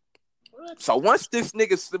 What? So once this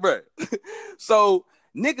nigga, so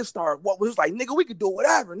niggas start, what was like, nigga, we could do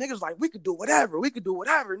whatever. Niggas like, we could do whatever,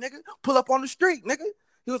 nigga. Pull up on the street, nigga.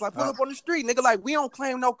 He was like, pull up on the street, nigga. Like, we don't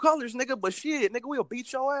claim no colors, nigga, but shit, nigga, we'll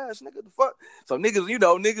beat your ass, nigga. The fuck? So niggas,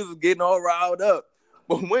 niggas is getting all riled up.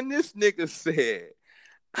 But when this nigga said,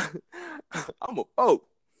 I'm a folk,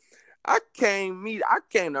 I came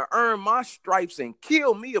to earn my stripes and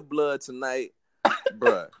kill me a blood tonight,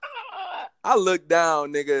 bruh. I looked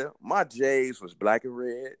down, nigga. My J's was black and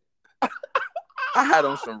red. I had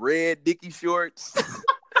on some red Dickie shorts.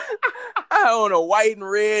 I had on a white and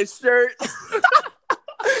red shirt.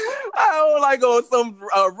 I was like on some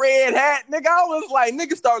red hat, nigga. I was like,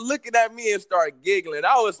 niggas start looking at me and start giggling.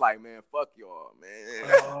 I was like, man, fuck y'all,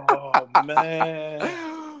 man. Oh,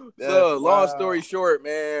 man. So, long story short,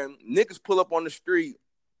 man, niggas pull up on the street.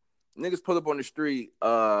 Not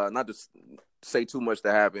to say too much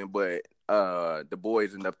to happen, but the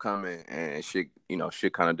boys end up coming and shit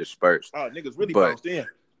kind of dispersed. Oh, niggas really bounced in.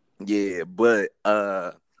 Yeah, but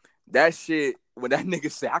that shit, when that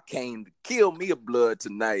nigga said, I came to kill me a blood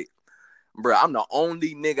tonight, bro, I'm the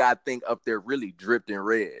only nigga I think up there really dripped in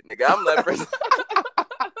red. Nigga, I'm like,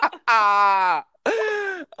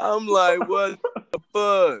 I'm like, what the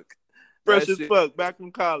fuck? Fresh as fuck, back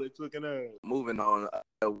from college, looking at. Moving on.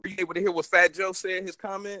 Were you able to hear what Fat Joe said? His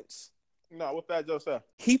comments? No, what Fat Joe said?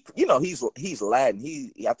 He's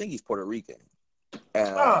Latin. I think he's Puerto Rican.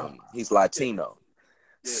 He's Latino.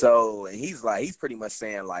 Yeah. So he's pretty much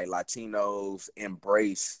saying like Latinos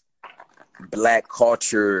embrace black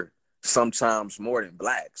culture sometimes more than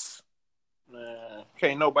blacks. Man,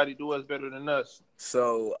 can't nobody do us better than us.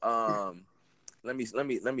 So let me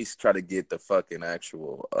try to get the fucking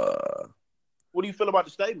actual. What do you feel about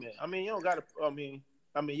the statement? I mean, you don't gotta. I mean,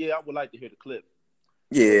 yeah, I would like to hear the clip.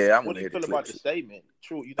 Yeah, what do you feel about the statement?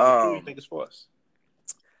 True, you think it's true? You think it's false?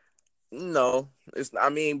 No, it's. I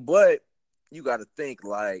mean, but you got to think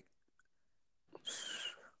like,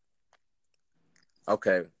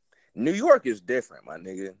 okay, New York is different, my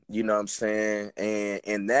nigga. You know what I'm saying?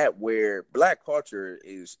 And that where black culture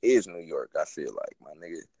is New York. I feel like, my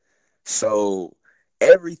nigga. So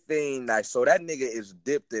everything so that nigga is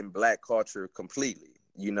dipped in black culture completely.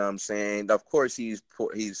 You know what I'm saying? Of course, he's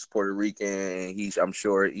Puerto Rican. I'm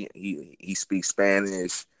sure he speaks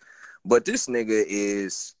Spanish, but this nigga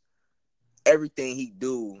is everything he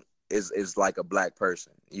do is like a black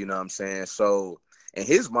person. You know what I'm saying? So in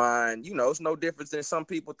his mind, it's no difference than some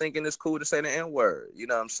people thinking it's cool to say the N-word. You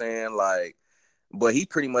know what I'm saying? Like, but he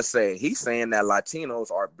pretty much he's saying that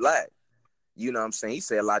Latinos are black. You know what I'm saying? He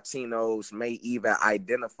said Latinos may even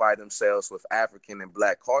identify themselves with African and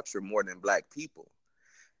black culture more than black people.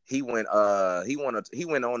 He went on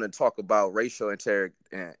to talk about racial integration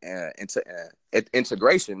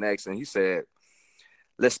next, and he said,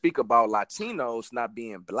 let's speak about Latinos not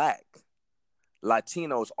being black.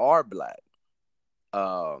 Latinos are black.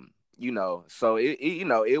 So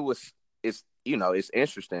it's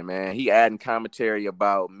interesting, man. He adding commentary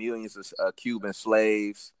about millions of Cuban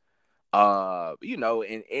slaves. And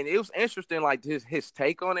it was interesting, like his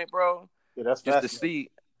take on it, bro. Yeah, that's just to see.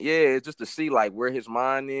 Yeah, just to see like where his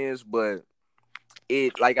mind is, but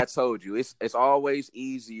it, like I told you, it's always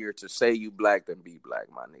easier to say you black than be black,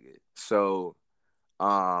 my nigga. So,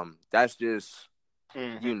 that's just,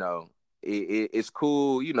 it's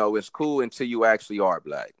cool. It's cool until you actually are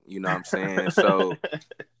black. You know what I'm saying? So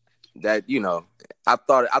that I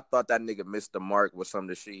thought that nigga missed the mark with some of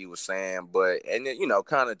the shit he was saying, but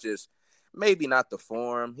kind of just. Maybe not the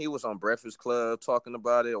form. He was on Breakfast Club talking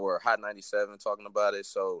about it, or Hot 97 talking about it.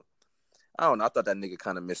 So I don't know. I thought that nigga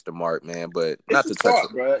kind of missed the mark, man. But not to touch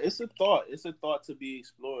it, bro. It's a thought. It's a thought to be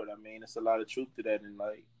explored. I mean, it's a lot of truth to that, and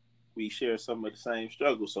like we share some of the same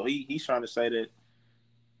struggles. So he's trying to say that,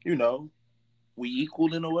 we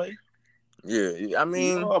equal in a way. Yeah, I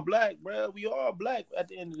mean, we all black, bro. We all black at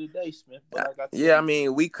the end of the day, Smith. But shit. I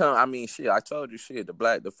told you, shit.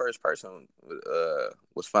 The first person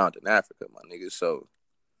was found in Africa, my nigga. So,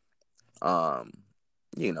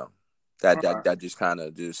 that just kind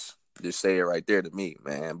of just say it right there to me,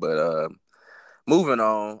 man. But moving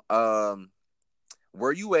on.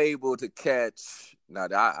 Were you able to catch? Now,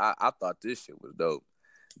 I thought this shit was dope.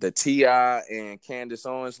 The T.I. and Candace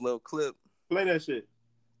Owens little clip. Play that shit.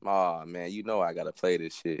 Oh man, I gotta play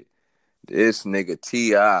this shit. This nigga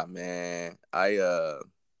T.I., man.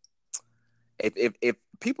 If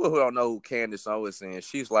people who don't know who Candace Owens is,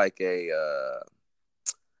 she's like a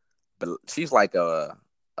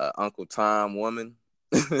Uncle Tom woman.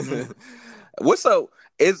 What's up?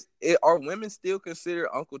 Are women still considered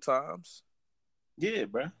Uncle Toms? Yeah,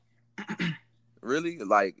 bro. Really?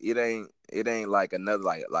 Like it ain't like another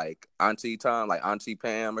like Auntie Tom, like Auntie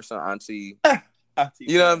Pam or something. Auntie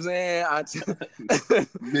you know what I'm saying?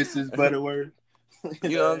 Mrs. Butterworth.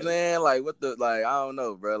 You know what I'm saying? Like what the I don't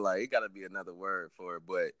know, bro. Like it gotta be another word for it.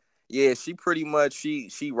 But yeah, she pretty much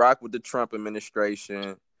she rocked with the Trump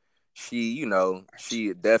administration. She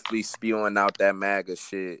definitely spewing out that MAGA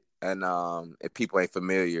shit. And if people ain't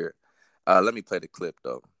familiar, let me play the clip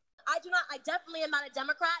though. I definitely am not a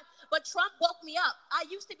Democrat, but Trump woke me up. I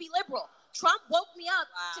used to be liberal. Trump woke me up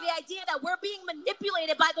to the idea that we're being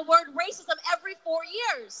manipulated by the word racism every 4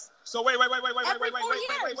 years. So wait. They call everybody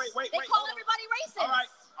racist.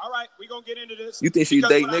 All right. We're going to get into this. You think she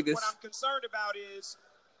date niggas? What I'm concerned about is,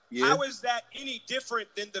 how is that any different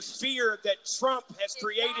than the fear that Trump has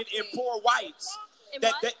created in poor whites?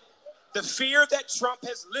 The fear that Trump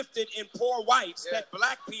has lifted in poor whites, that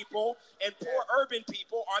black people and poor urban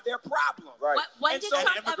people are their problem. Right. When did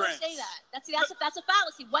Trump ever say that? That's a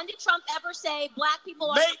fallacy. When did Trump ever say black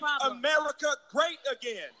people are the problem? Make America great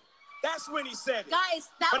again. That's when he said it.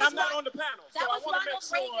 Guys, I'm not on the panel. That was Ronald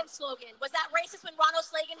Reagan's slogan. Was that racist when Ronald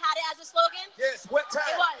Reagan had it as a slogan? Yes. What time?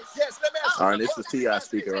 It was. Yes. Let me ask you. All right, this is T.I.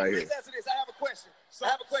 speaking right here. I have a question.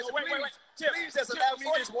 Please just allow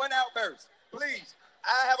me just one outburst. Please.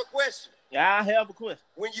 I have a question. Yeah, I have a question.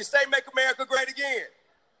 When you say make America great again,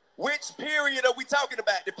 which period are we talking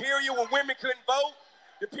about? The period when women couldn't vote?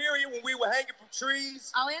 The period when we were hanging from trees?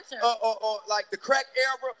 I'll answer. Or like the crack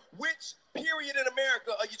era? Which period in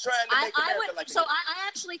America are you trying to make America like So I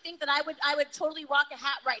actually think that I would totally rock a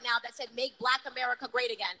hat right now that said make Black America great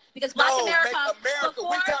again. Because Black America. Make America.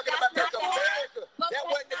 We're talking about make America. That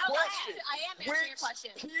wasn't the question. I am answering your question.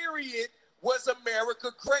 Which period was America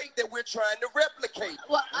great that we're trying to replicate?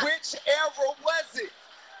 Which era was it?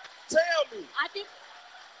 Tell me. I think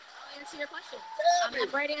I'll answer your question. I'm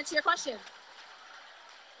ready to answer your question.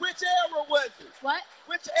 Which era was it? What?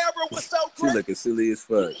 Which era was so great? She looking silly as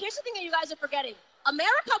fuck. Here's the thing that you guys are forgetting.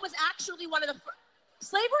 America was actually one of the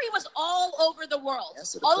slavery was all over the world.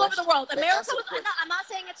 All over the world. America was. I'm not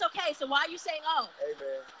saying it's okay. So why are you saying oh? Hey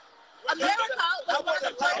man. America was one of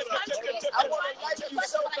the first countries. I want to like you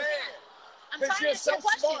so bad. I'm trying to answer your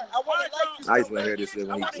question. I want to like you so I used to hear this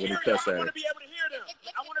when he cussed at her. I want to be able to hear them.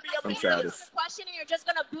 I want to be able I'm to hear them. childish. Question and you're just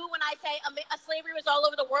gonna boo when I say slavery was all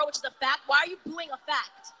over the world, which is a fact. Why are you booing a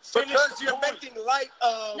fact? Because you're making light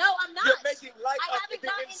of. No, I'm not. You're making light I of haven't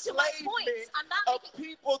the gotten into my points. I'm not of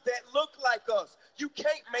people that look like us. You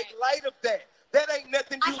can't make light of that. That ain't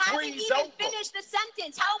nothing you breeze over. I haven't even finished the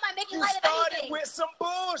sentence. How am I making light of anything? You started with some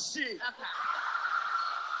bullshit. Okay.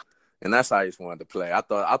 And that's how I just wanted to play. I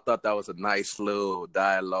thought that was a nice little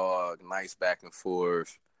dialogue, nice back and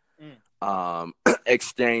forth,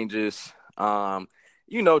 exchanges.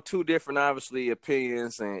 Two different obviously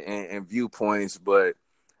opinions and viewpoints, but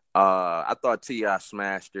I thought T.I.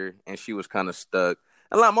 smashed her and she was kind of stuck.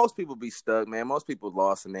 And like most people be stuck, man. Most people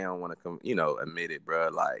lost and they don't want to admit it, bro.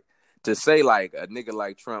 Like to say like a nigga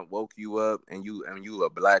like Trump woke you up and you a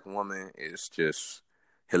black woman is just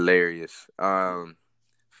hilarious.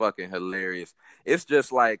 Fucking hilarious. It's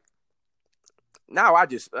just like now I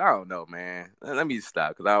don't know, man. Let me stop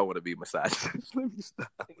because I don't want to be misogynist. Let me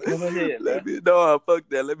stop. Go ahead, fuck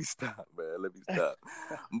that. Let me stop, man. Let me stop.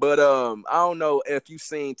 But I don't know if you've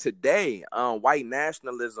seen today. White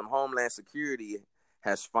nationalism, Homeland Security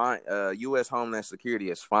U.S. Homeland Security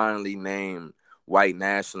has finally named white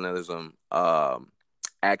nationalism a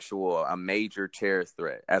major terror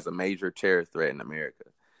threat in America.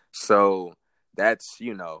 So. That's,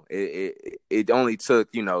 it only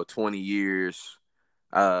took, 20 years,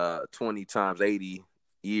 20 times 80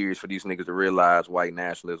 years for these niggas to realize white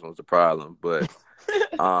nationalism was a problem. But,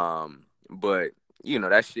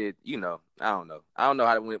 that shit, I don't know. I don't know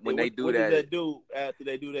how when they do that. What does that do after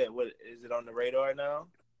they do that? What is it on the radar now?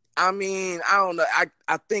 I mean, I don't know.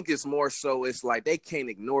 I think it's more so it's like they can't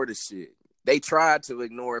ignore the shit. They tried to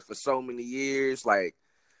ignore it for so many years,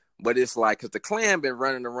 but it's like, because the Klan been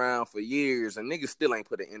running around for years and niggas still ain't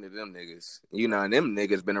put an end to them niggas. And them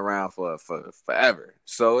niggas been around for forever.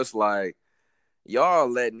 So it's like, y'all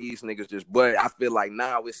letting these niggas but I feel like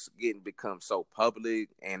now it's become so public.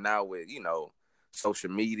 And now with,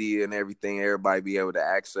 social media and everything, everybody be able to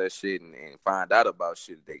access shit and find out about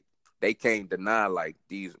shit. They can't deny like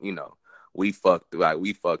these, we fucked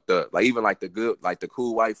up. Like even like the good, like the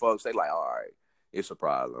cool white folks, they like, all right. it's a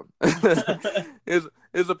problem.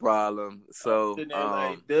 It's a problem. So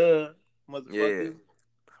like, duh, motherfucker. Yeah.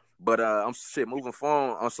 But I'm moving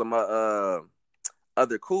forward on some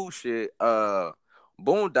other cool shit.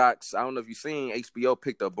 Boondocks. I don't know if you seen HBO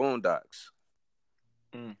picked up Boondocks.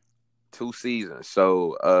 2 seasons.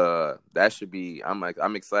 So that should be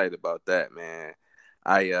I'm excited about that, man.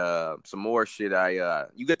 Some more shit.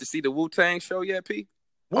 You get to see the Wu-Tang show yet, P?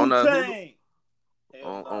 Wu-Tang.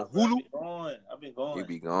 On Hulu? I've been going. You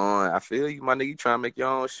be going. I feel you, my nigga. You trying to make your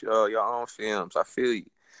own films. I feel you.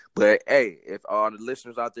 But hey, if all the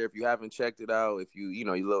listeners out there, if you haven't checked it out, if you you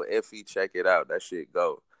little iffy, check it out. That shit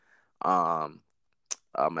go. I'm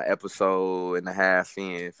an episode and a half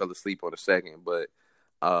in, fell asleep on the second, but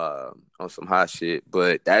on some hot shit.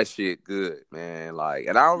 But that shit good, man. Like,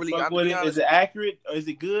 and I don't really. Fuck with it. Is it accurate or is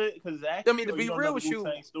it good? Because it's accurate. I mean, to be real with you,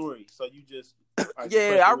 story. So you just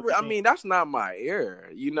yeah. I mean, that's not my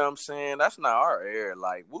era. You know what I'm saying? That's not our era.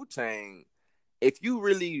 Like Wu-Tang. If you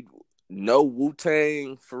really know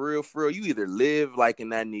Wu-Tang for real, you either live like in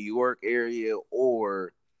that New York area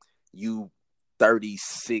or you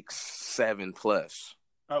 36, 7 plus.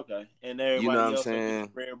 Okay, and everybody else is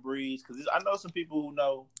rare breeds. Because I know some people who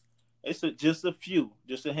know it's just a few,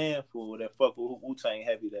 just a handful that fuck with Wu-Tang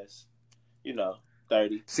heavy. That's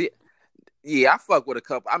 30. See, yeah, I fuck with a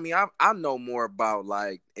couple. I mean, I know more about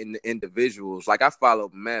like in the individuals. Like I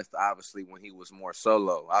followed Meth obviously when he was more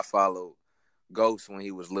solo. I followed Ghost when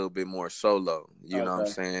he was a little bit more solo. You know what I'm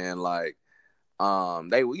saying? Like,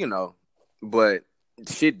 they but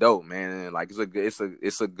shit dope, man. Like it's a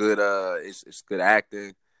good it's good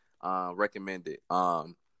acting. Recommend it.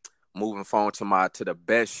 Moving forward to the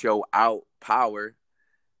best show out, Power.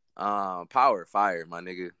 Power fire, my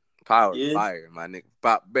nigga. Power fire, my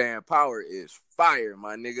nigga. Power is fire,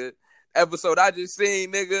 my nigga. Episode I just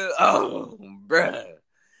seen, nigga. Oh, bruh.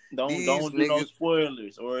 Don't do no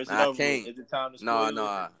spoilers, or is it over? Is it time to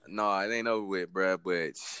spoil? No, it ain't over with, bruh.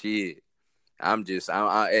 But shit, I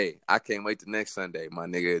can't wait the next Sunday, my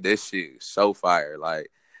nigga. This shit is so fire.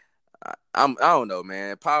 Like, I don't know,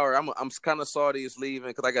 man. Power. I'm kind of salty it's leaving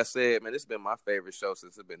because, like I said, man, this has been my favorite show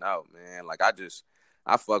since it's been out, man. Like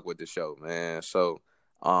I fuck with the show, man. So,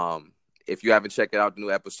 if you haven't checked out the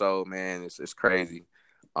new episode, man, it's crazy.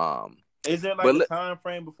 Is there like a time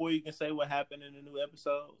frame before you can say what happened in the new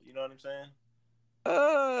episode? You know what I'm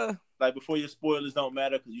saying? Like before your spoilers don't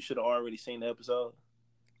matter because you should have already seen the episode.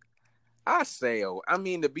 I say, I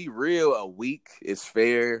mean, to be real, a week is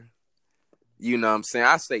fair. You know what I'm saying?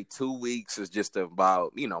 I say 2 weeks is just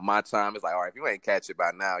about, my time. It's like, all right, if you ain't catch it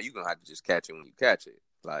by now, you're going to have to just catch it when you catch it.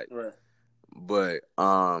 Like, right. But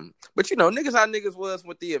niggas how niggas was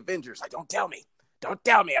with the Avengers. Like, don't tell me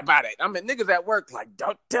about it. I mean, niggas at work, like,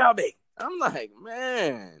 don't tell me. I'm like,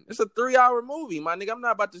 man, it's a 3-hour movie, my nigga. I'm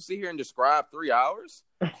not about to sit here and describe 3 hours.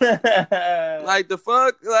 Like, the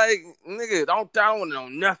fuck? Like, nigga, don't tell me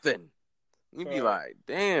on nothing. You be like,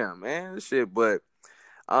 damn, man, this shit. But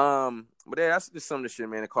yeah, that's just some of the shit,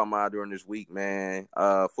 man, that caught my eye during this week, man.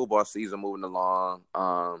 Football season moving along.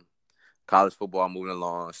 College football moving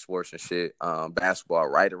along, sports and shit. Basketball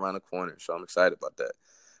right around the corner, so I'm excited about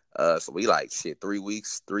that. So we like shit 4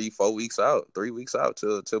 weeks out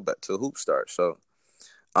till hoop starts. So,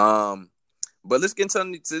 but let's get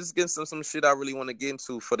into some shit I really want to get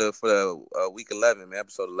into for the week 11, man,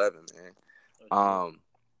 episode 11, man.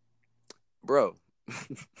 Bro,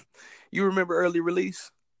 you remember early release?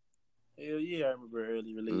 Hell yeah, I remember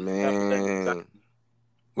early release. Man,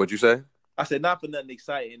 what'd you say? I said not for nothing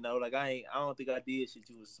exciting though. Like I don't think I did shit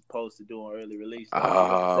you was supposed to do on early release.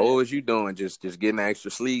 What was you doing? Just getting extra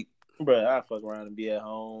sleep? Bro, I fuck around and be at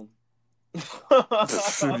home.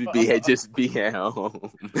 just be at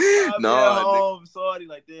home. Home, sorry.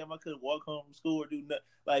 Like damn, I couldn't walk home from school or do nothing.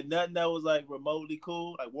 Like nothing that was like remotely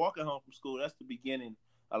cool. Like walking home from school, that's the beginning.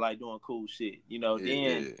 I like doing cool shit.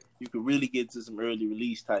 Then you could really get to some early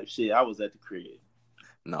release type shit. I was at the crib.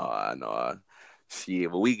 No. Shit,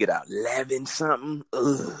 but we get out 11 something.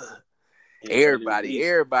 Ugh. Yeah,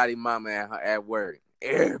 everybody mama at work.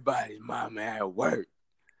 Everybody's mama at work.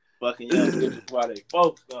 Fucking young bitches while they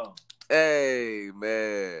folks gone. Hey,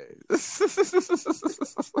 man.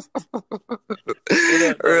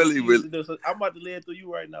 Early release. I'm about to lay it through you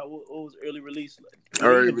right now. What was early release like?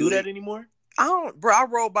 Early do that anymore? I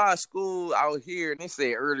rode by a school out here and they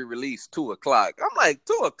said early release 2:00. I'm like,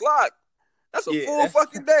 2:00? That's a full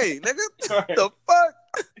fucking day, nigga. Right. The fuck?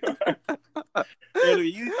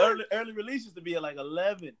 early release used to be at like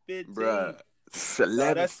 11, 15. Bruh,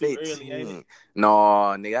 11, 15. No,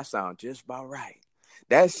 nigga, that sounds just about right.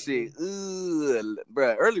 That shit,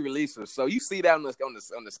 bruh, early releases. So you see that on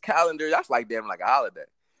this calendar, that's like damn like a holiday.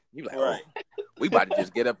 You like, right. oh, we about to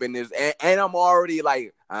just get up in this, and I'm already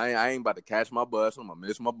like, I ain't about to catch my bus. I'm gonna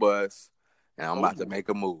miss my bus, and I'm about to make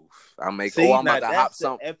a move. I'm about to hop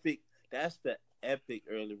some. That's the epic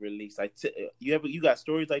early release. Like, you got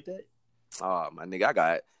stories like that? Oh my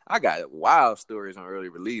nigga, I got wild stories on early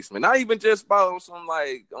release, man. Not even just about on some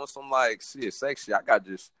shit, sex shit. I got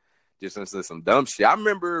just into some dumb shit. I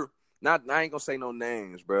remember, I ain't gonna say no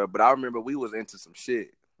names, bro, but I remember we was into some shit,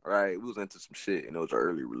 right? We was into some shit, and it was an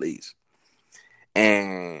early release.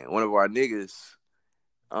 And one of our niggas,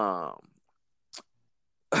 all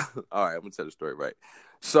right, I'm gonna tell the story right.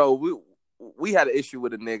 So we had an issue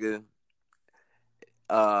with a nigga.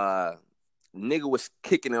 Nigga was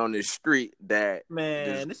kicking it on the street that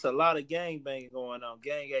there's a lot of gang banging going on,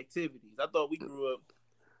 gang activities. I thought we grew up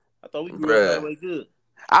that way good.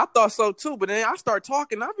 I thought so too, but then I start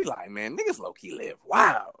talking, I'll be like, man, niggas low key live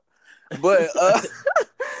wild. But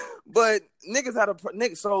but niggas had a problem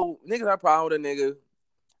with a nigga.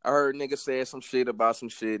 I heard nigga said some shit about some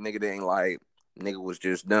shit. Nigga didn't like. Nigga was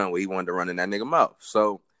just done. He wanted to run in that nigga mouth.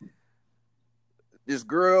 So this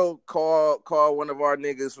girl called one of our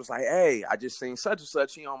niggas, was like, hey, I just seen such and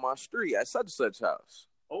such. He on my street at such and such house.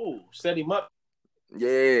 Oh, set him up.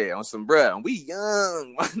 Yeah, on some bruh. And we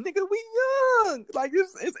young. My nigga, we young. Like,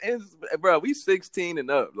 it's bro, we 16 and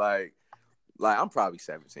up. Like I'm probably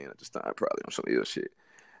 17 at this time, probably on some ill shit.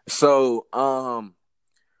 So,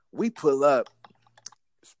 we pull up.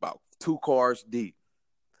 It's about 2 cars deep.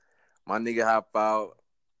 My nigga hop out.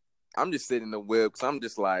 I'm just sitting in the whip because I'm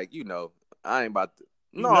just like, I ain't about to.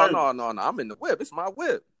 No. I'm in the whip. It's my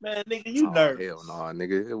whip. Man, nigga, you nervous. Hell no,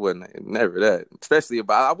 nigga. It wasn't never that. Especially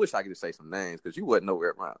about, I wish I could just say some names because you wasn't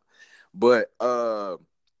nowhere around. But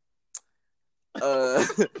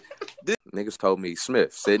this niggas told me,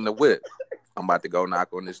 Smith, sit in the whip. I'm about to go knock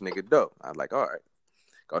on this nigga door. I was like, all right.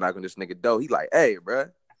 Go knock on this nigga door. He like, hey, bro,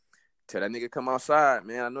 tell that nigga come outside,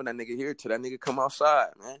 man. I know that nigga here. Tell that nigga come outside,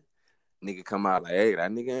 man. Nigga come out like, hey,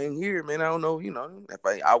 that nigga ain't here, man. I don't know, if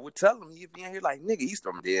I would tell him if he ain't here, like, nigga, he's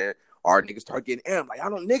from there. Our niggas start getting amped. Like,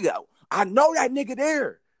 I know that nigga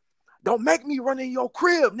there. Don't make me run in your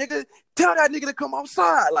crib, nigga. Tell that nigga to come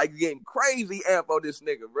outside. Like, getting crazy amp on this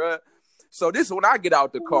nigga, bro. So this is when I get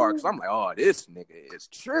out the car, because I'm like, oh, this nigga is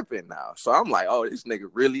tripping now. So I'm like, oh, this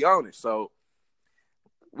nigga really on it. So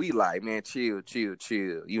we like, man, chill.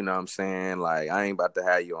 You know what I'm saying? Like, I ain't about to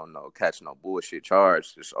have you on catch no bullshit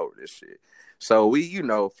charge just over this shit. So we,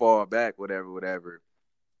 fall back, whatever.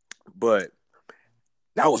 But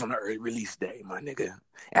that was on the early release day, my nigga.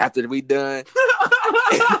 After we done,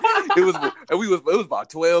 it was about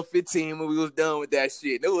 12:15 when we was done with that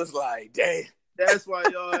shit. And it was like, damn. That's why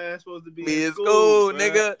y'all ass supposed to be in school,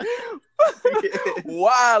 nigga.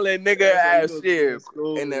 Wildin', nigga, ass shit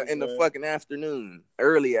in the fucking afternoon,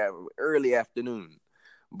 early afternoon.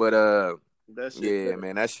 But that shit, yeah,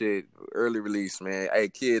 man, that shit early release, man. Hey,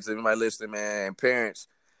 kids, everybody listening, man, and parents,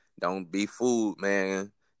 don't be fooled,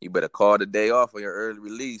 man. You better call the day off on your early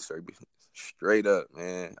release or be straight up,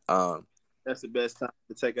 man. That's the best time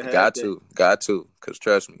to take a half day. Got to, cause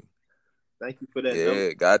trust me. Thank you for that.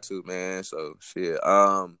 Yeah, got to, man. So shit.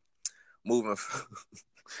 Moving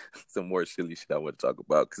some more silly shit I want to talk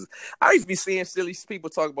about, because I used to be seeing silly people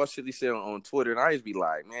talk about silly shit on Twitter, and I used to be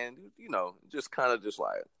like, man, just kind of just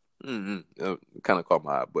like, kind of caught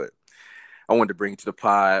my eye. But I wanted to bring it to the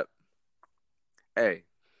pod. Hey,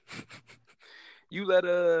 you let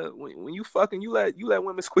when you fucking you let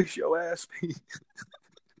women squeeze your ass, P.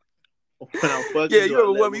 Yeah,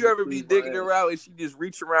 you ever be digging her out and she just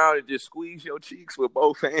reach around and just squeeze your cheeks with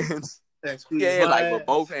both hands? Yeah, like with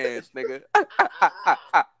both hands, nigga.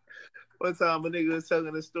 One time a nigga was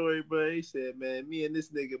telling a story, bro. He said, man, me and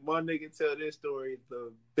this nigga, my nigga tell this story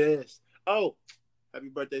the best. Oh, happy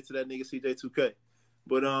birthday to that nigga CJ2K.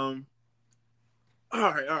 But all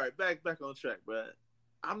right, back on track, bro.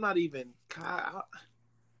 I'm not even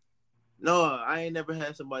no, I ain't never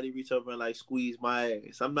had somebody reach over and like squeeze my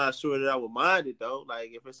ass. I'm not sure that I would mind it though.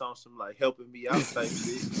 Like if it's on some like helping me out type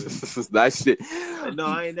shit. That shit. No,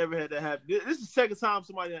 I ain't never had that happen. This is the second time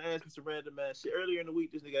somebody asked me some random ass shit. Earlier in the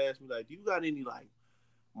week, this nigga asked me like, "Do you got any like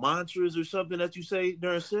mantras or something that you say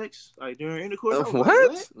during sex, like during intercourse?" What? Like,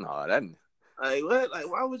 what? No, that. Like what?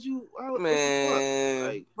 Like why would you? Man,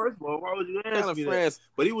 like first of all, why would you ask me that?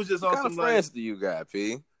 But he was just on some kind of friends do you got,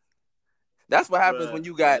 P? That's what happens when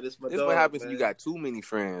you got. This is what happens when you got too many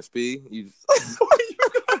friends, P. You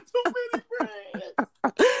got too many friends.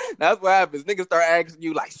 That's what happens. Niggas start asking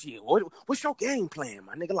you like, "Shit, what's your game plan,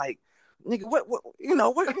 my nigga? Like, nigga, what,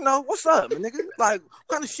 what's up, my nigga? Like, what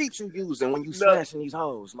kind of sheets you using when you smashing these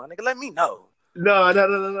hoes, my nigga? Let me know." No.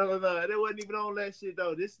 That wasn't even on that shit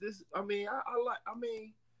though. This. I mean,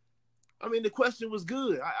 I mean, the question was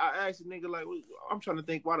good. I asked a nigga, like, I'm trying to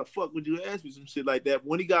think, why the fuck would you ask me some shit like that?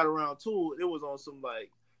 When he got around to it, it was on some,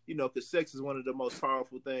 like, you know, because sex is one of the most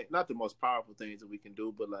powerful things, not the most powerful things that we can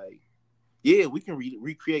do, but, like, yeah, we can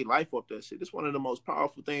recreate life off that shit. It's one of the most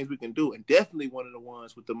powerful things we can do, and definitely one of the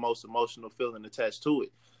ones with the most emotional feeling attached to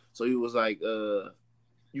it. So he was like,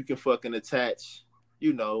 you can fucking attach,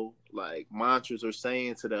 you know, like mantras or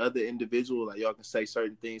saying to the other individual, like y'all can say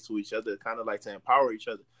certain things to each other, kind of like to empower each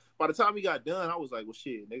other. By the time we got done, I was like, well,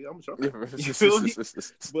 shit, nigga, I'm trying. You feel me?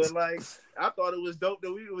 But, like, I thought it was dope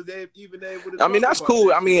that we was even able to. I mean, that's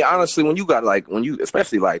cool. I mean, honestly, when you got, like,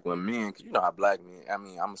 especially, like, when men, cause you know how black men, I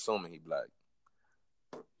mean, I'm assuming he black.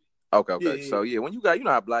 Okay. Yeah. So, yeah, when you got, you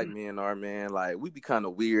know how black men are, man, like, we be kind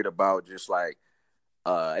of weird about just, like,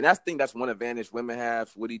 and I think that's one advantage women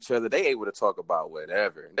have with each other. They able to talk about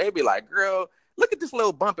whatever. They be like, girl, look at this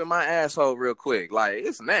little bump in my asshole real quick. Like,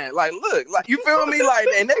 it's man, like, look, like, you feel me? Like,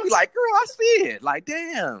 and they be like, girl, I see it. Like,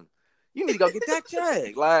 damn, you need to go get that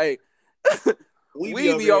check. Like, we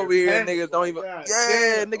be over here, niggas don't even,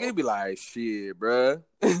 nigga be like, shit, bruh.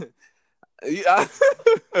 Yeah,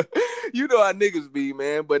 you know how niggas be,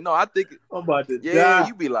 man. But no, I think I'm about to die.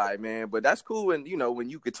 You be like, man. But that's cool, when you know when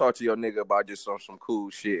you could talk to your nigga about just some cool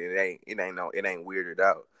shit. It ain't weirded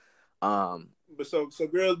out. But so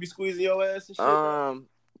girls be squeezing your ass and shit.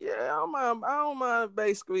 Yeah, I don't mind,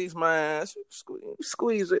 babe. Squeeze my ass,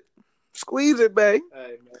 squeeze it, babe.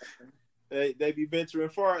 Hey, man. They be venturing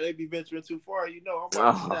far. They be venturing too far. You know, I'm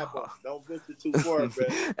about to snap on them. Don't venture too far, bro.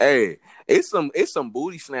 Hey, it's some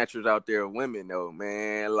booty snatchers out there, women though,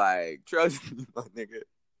 man. Like, trust me, my nigga.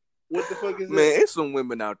 What the fuck is that? Man, it's some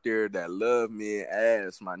women out there that love me and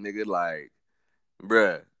ass, my nigga. Like,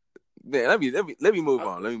 bruh. Man, let me move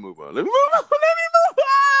on. Let me move on.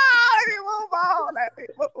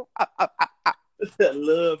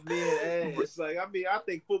 Love me and ass. Like, I mean, I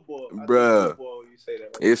think football. Bruh. Football, you say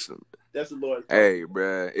that. Right? That's the Lord. Hey,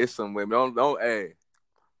 bruh. It's some women.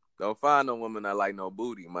 Don't find no woman that like no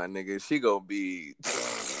booty, my nigga. She gonna be.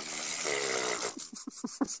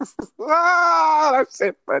 That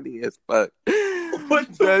shit funny as fuck.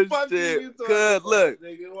 What the fuck shit? Cause look,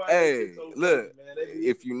 hey, so look.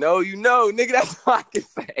 If you know, you know, nigga. That's all I can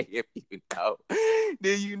say. If you know,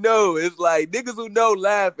 then you know. It's like niggas who know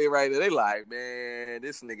laughing right there. They like, man,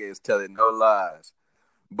 this nigga is telling no lies.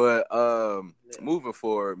 But moving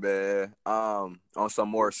forward, man. On some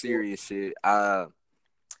more serious shit.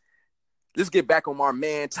 Let's get back on our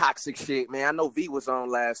man toxic shit, man. I know V was on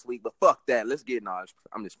last week, but fuck that. Let's get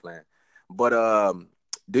I'm just playing. But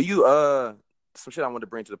do you some shit I wanted to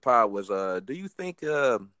bring to the pod was do you think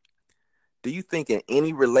in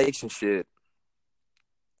any relationship?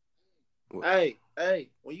 Hey,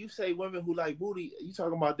 when you say women who like booty, you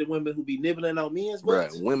talking about the women who be nibbling on men's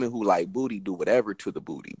butts? Bruh, women who like booty do whatever to the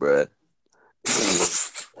booty, bruh.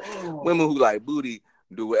 Women who like booty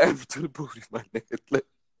do whatever to the booty, my nigga.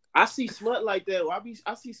 I see smut like that.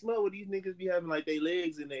 I see smut where these niggas be having like their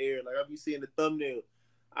legs in the air. Like I be seeing the thumbnail.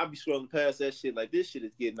 I be scrolling past that shit like this shit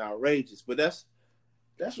is getting outrageous. But that's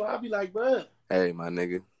why I be like, bruh. Hey, my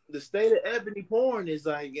nigga. The state of ebony porn is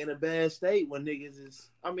like in a bad state when niggas is.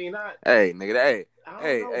 I mean, Hey, nigga.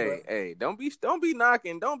 Hey. Don't be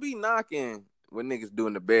knocking what niggas do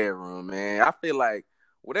in the bedroom, man. I feel like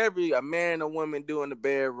whatever a man and a woman do in the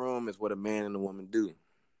bedroom is what a man and a woman do.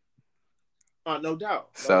 No doubt.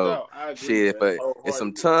 I agree, shit, but if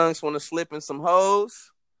some tongues want to slip in some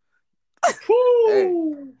hoes, hey,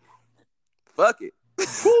 fuck it.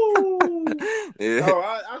 Yeah. Oh,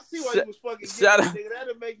 I see why you was fucking getting nigga.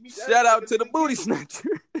 That'll make me. Shout out to the booty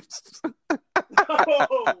snatchers.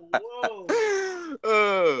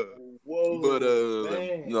 Whoa. But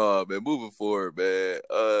man. No, man. Moving forward, man.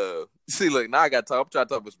 See, look, now I got to talk. I'm trying to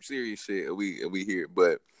talk about some serious shit. And we here,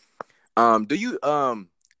 but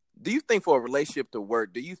do you think for a relationship to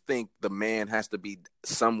work, do you think the man has to be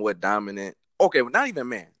somewhat dominant? Okay, well, not even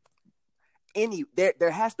man.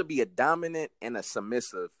 There has to be a dominant and a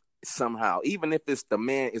submissive somehow, even if it's the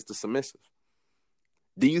man is the submissive.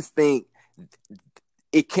 Do you think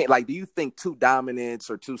it can't? Like, do you think two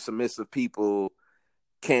dominants or two submissive people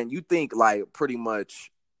can? You think like pretty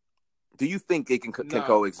much? Do you think it can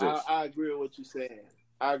coexist? I agree with what you're saying.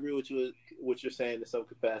 I agree with what you're saying in some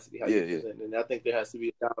capacity. And I think there has to be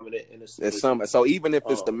a dominant and a submissive. So even if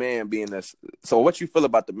it's the man being a, so what you feel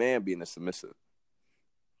about the man being a submissive?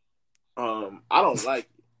 I don't like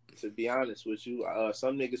it, to be honest with you.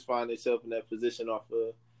 Some niggas find themselves in that position off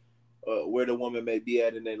of where the woman may be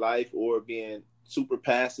at in their life, or being super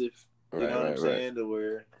passive. You know what I'm saying? To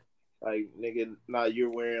where, like, nigga, now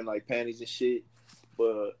you're wearing like panties and shit.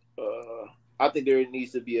 But I think there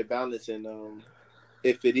needs to be a balance in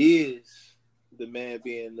if it is the man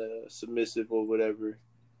being submissive or whatever,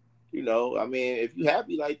 you know, I mean, if you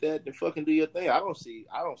happy like that, then fucking do your thing. I don't see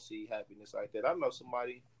happiness like that. I know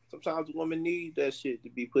somebody. Sometimes a woman need that shit to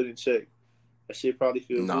be put in check. That shit probably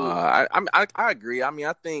feel good. I agree. I mean,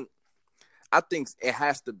 I think it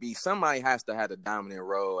has to be somebody has to have the dominant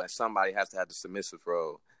role and somebody has to have the submissive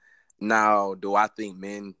role. Now, do I think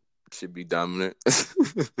men should be dominant?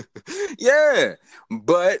 Yeah,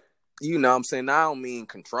 but you know what I'm saying, I don't mean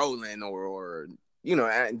controlling or you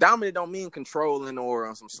know, dominant don't mean controlling or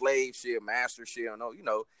on some slave shit, master shit. No, you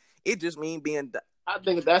know, it just mean being. I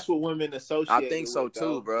think that's what women associate. I think so with, too,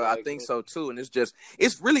 though. bro. Like, I think so too, and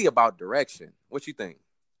it's really about direction. What you think?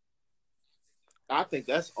 I think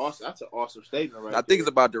that's awesome. That's an awesome statement, right? I think it's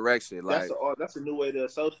about direction. Like that's a new way to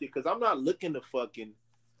associate. Because I'm not looking to fucking,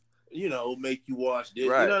 you know, make you watch this.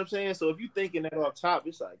 Right. You know what I'm saying? So if you thinking that off top,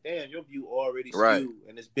 it's like, damn, your view already skewed, right.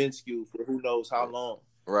 and it's been skewed for who knows how long.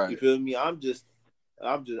 Right. You feel me? I just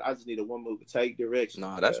need a woman who can take direction.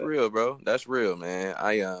 No, that's real, bro. That's real, man.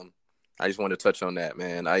 I just wanted to touch on that,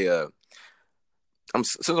 man.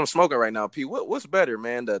 Since I'm smoking right now, P. What's better,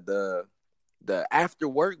 man? The after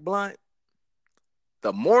work blunt,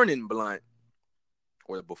 the morning blunt,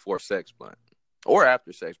 or the before sex blunt, or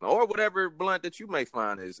after sex blunt, or whatever blunt that you may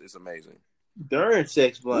find is amazing. During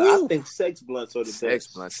sex blunt, I think sex blunts are the sex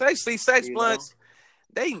best. Blunt. Sex blunts,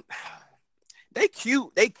 know? they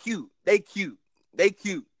cute.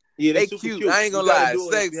 Yeah, they cute. I ain't gonna lie.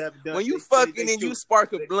 Sex, when you fucking and you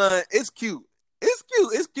spark a blunt, it's cute.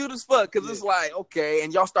 It's cute as fuck because it's like, okay,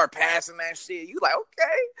 and y'all start passing that shit. You like,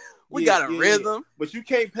 okay, we got a rhythm. But you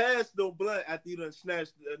can't pass no blunt after you done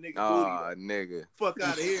snatched a nigga booty. Oh, nigga. Fuck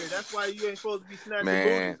out of here. That's why you ain't supposed to be snatching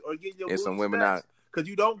booties or getting your booty some women snatched. Because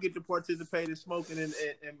you don't get to participate in smoking and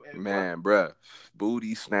man, bruh.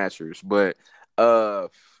 Booty snatchers. But I'm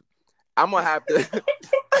gonna have to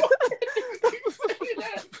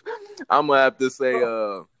I'm gonna have to say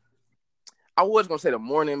I was gonna say the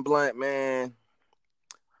morning blunt, man.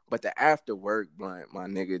 But the after work blunt, my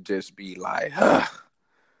nigga, just be like,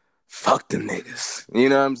 fuck them niggas. You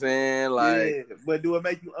know what I'm saying? Like, yeah, but do it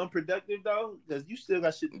make you unproductive though? Because you still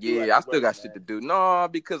got shit to do. Yeah, I still got shit to do. No,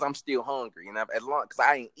 because I'm still hungry, and because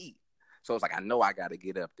I ain't eat, so it's like I know I got to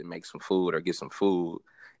get up to make some food or get some food,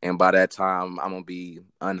 and by that time I'm gonna be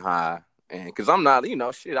unhigh, and because I'm not, you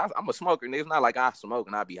know, shit, I'm a smoker, and it's not like I smoke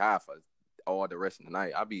and I be high for all the rest of the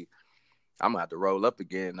night. I'm gonna have to roll up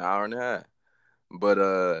again in an hour and a half. But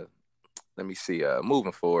let me see.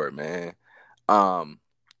 Moving forward, man.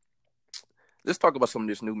 Let's talk about some of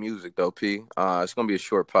this new music though, P. It's gonna be a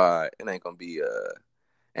short pod. It ain't gonna be.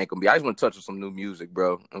 I just want to touch on some new music,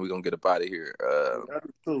 bro, and we're gonna get up out of here.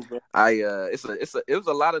 Cool, bro. It was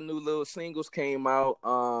a lot of new little singles came out.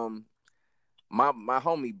 My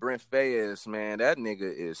homie Brent Fayez, man, that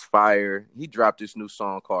nigga is fire. He dropped this new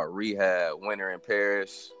song called Rehab, Winter in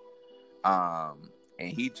Paris.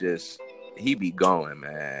 And he be going,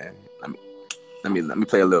 man. Let me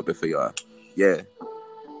play a little bit for y'all. Yeah.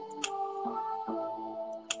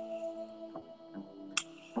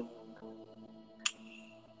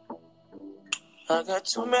 I got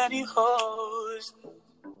too many hoes.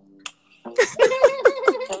 Can't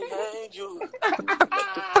hate you. Put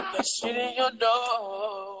that shit in your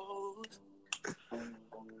nose.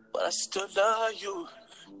 But I still love you.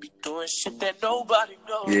 Be doing shit that nobody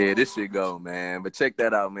knows. Yeah, this shit go, man. But check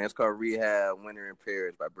that out, man. It's called Rehab, Winter in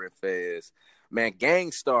Paris by Brent Fayez. Man,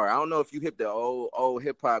 Gangstar. I don't know if you hit the old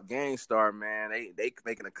hip hop Gangstar, man. They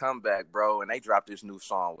making a comeback, bro, and they dropped this new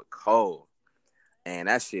song with Cole. And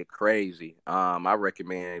that shit crazy. I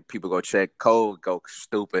recommend people go check Cole, go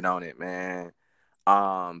stupid on it, man.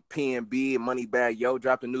 P&B and Moneybagg Yo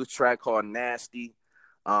dropped a new track called Nasty.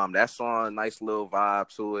 That song, nice little vibe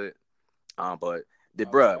to it. But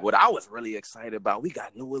bruh, what I was really excited about, we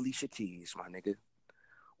got new Alicia Keys, my nigga.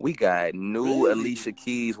 We got new Alicia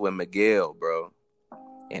Keys with Miguel, bro.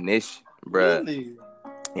 And this, bruh,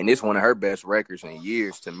 and this one of her best records in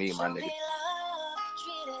years to me, my nigga.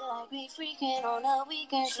 We freaking on a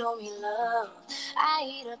weekend, show me love. I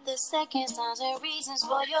eat up the seconds, times, and reasons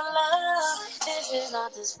for your love. This is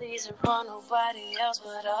not the season for nobody else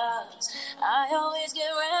but us. I always get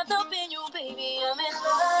wrapped up in you, baby, I'm in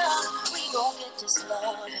love. We gon' get this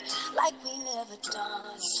love like we never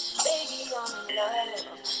done. Baby, I'm in love.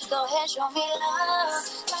 Go ahead, show me love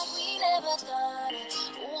like we never done it.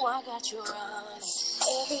 Ooh, I got you running.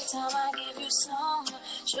 Every time I give you some,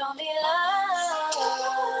 show me love.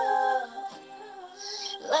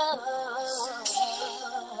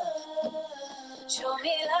 Show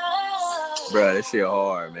me love. Bro, that shit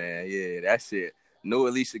hard, man. Yeah, that shit. New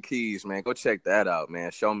Alicia Keys, man. Go check that out,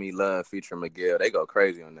 man. Show Me Love featuring Miguel. They go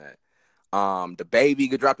crazy on that. The Baby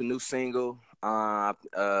could drop a new single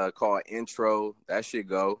called Intro. That shit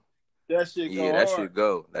go. That shit go that hard. shit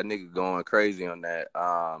go. That nigga going crazy on that.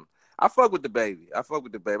 I fuck with the Baby. I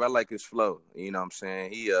like his flow. You know what I'm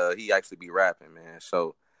saying? He actually be rapping, man.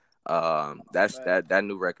 So that's man. that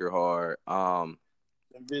new record hard. The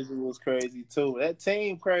visuals crazy too. That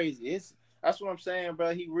team crazy. That's what I'm saying,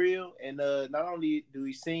 bro. He real, and not only do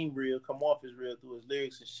he seem real, come off as real through his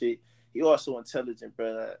lyrics and shit. He also intelligent,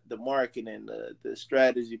 bro. The marketing and the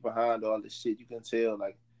strategy behind all this shit, you can tell,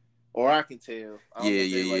 like, or I can tell. I don't know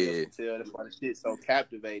if everybody else can tell. That's why the shit's so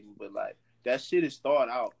captivating. But like that shit is thought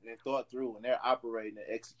out and thought through, and they're operating and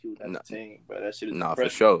executing as a team, bro. That shit is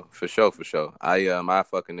impressive. for sure. I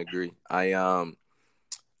fucking agree.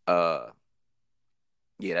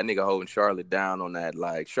 Yeah, that nigga holding Charlotte down on that.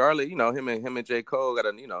 Like Charlotte, you know, him and J. Cole got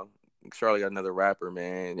Charlotte got another rapper,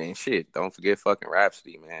 man. And shit, don't forget fucking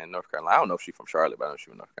Rhapsody, man. North Carolina. I don't know if she's from Charlotte, but I know she's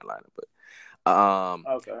from North Carolina. But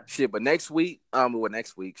okay. Shit, but next week,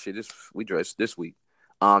 next week? Shit, this week.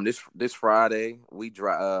 This Friday, we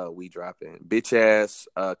dropping bitch ass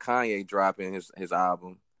Kanye dropping his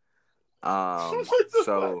album.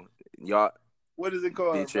 So y'all. What is it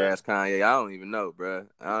called? Bitch ass Kanye. I don't even know, bro.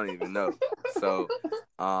 So,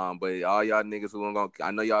 but all y'all niggas I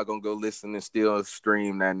know y'all gonna go listen and still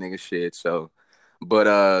stream that nigga shit. So,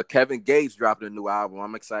 but Kevin Gates dropped a new album.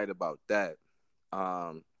 I'm excited about that.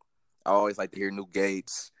 I always like to hear new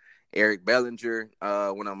Gates. Eric Bellinger,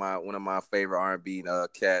 one of my favorite R&B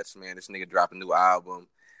cats, man. This nigga dropped a new album.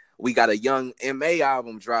 We got a young MA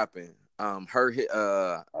album dropping. Her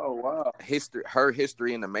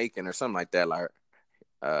history in the making or something like that,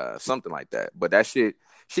 something like that. But that shit,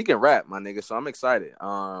 she can rap, my nigga. So I'm excited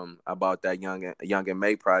about that young and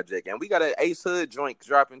May project, and we got an Ace Hood joint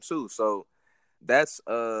dropping too. So that's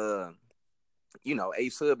Ace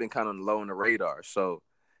Hood been kind of low on the radar. So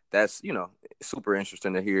that's super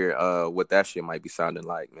interesting to hear what that shit might be sounding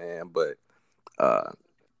like, man. But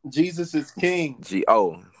Jesus is King.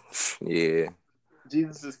 Yeah.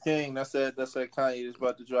 Jesus is King. That's that Kanye is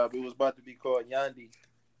about to drop. It was about to be called Yandi.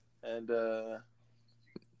 And it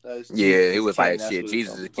was like shit,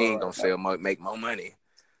 Jesus is King gonna make more money.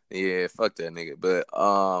 Yeah, fuck that nigga. But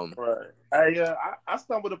right. I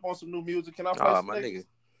stumbled upon some new music. Can I play some my nigga?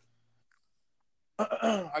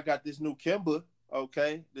 I got this new Kimba,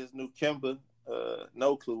 okay? This new Kimba.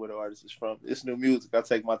 No clue where the artist is from. It's new music. I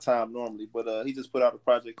take my time normally, but he just put out a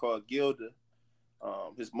project called Gilda.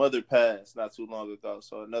 His mother passed not too long ago,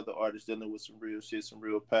 so another artist dealing with some real shit, some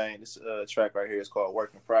real pain. This track right here is called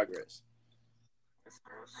Work in Progress.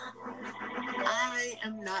 I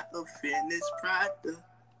am not a finished product.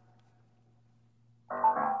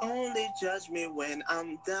 Only judge me when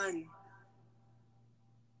I'm done.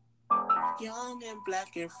 Young and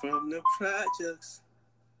black and from the projects.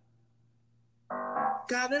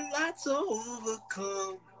 Got a lot to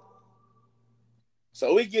overcome.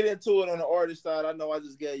 So we get into it on the artist side. I know I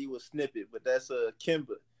just gave you a snippet, but that's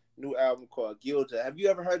Kimba, new album called Gilda. Have you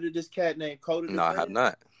ever heard of this cat named Coda? No, I have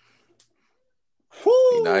not. Woo!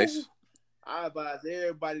 Be nice. I advise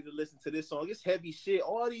everybody to listen to this song. It's heavy shit.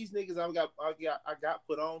 All these niggas I got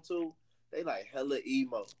put on to, they like hella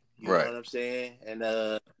emo. You know what I'm saying? And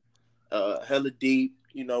hella deep,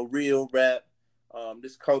 real rap.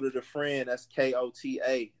 This Coda the Friend, that's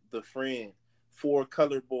Kota, the Friend. 4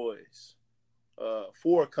 Color Boys.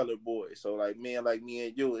 4 Color Boys. So like me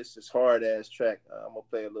and you, it's this hard ass track. I'm gonna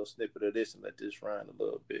play a little snippet of this and let this run a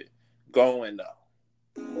little bit. Going though.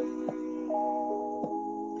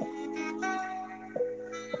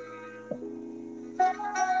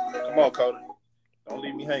 Come on, Coda. Don't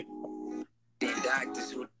leave me hanging.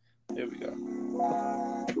 Here we go.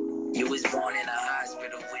 You was born in a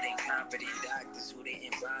hospital with incompetent doctors who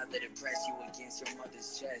didn't bother to press you against your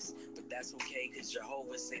mother's chest. But that's okay, because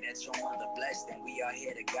Jehovah say that your mother blessed, and we are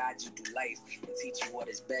here to guide you through life and teach you what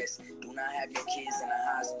is best. Do not have your kids in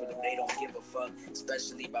a hospital, they don't give a fuck,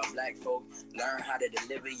 especially about black folk. Learn how to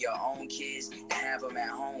deliver your own kids and have them at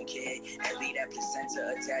home, kid, and leave that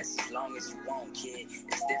placenta attached as long as you want, kid.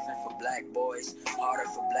 It's different for black boys, harder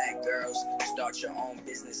for black girls. Start your own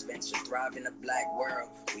business venture, thrive in a black world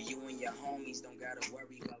where you and your homies don't gotta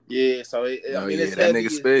worry about. Yeah, so it's that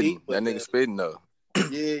nigga spitting. That nigga spitting though.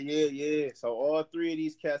 Yeah. So all 3 of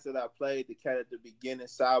these cats that I played, the cat at the beginning,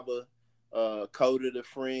 Saba, Coda the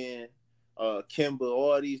Friend, Kimba,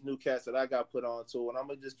 all these new cats that I got put on to, and I'm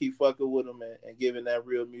gonna just keep fucking with them and giving that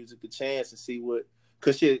real music a chance and see what.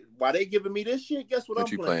 Cause shit, why they giving me this shit? Guess what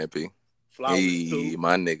I'm playing, P? Flowers hey, 2.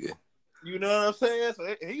 my nigga. You know what I'm saying?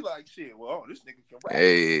 So he like, shit, well, this nigga can rap.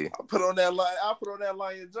 Hey. I'll put on that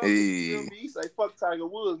Lion Jungle. Hey. You feel me? He say, fuck Tiger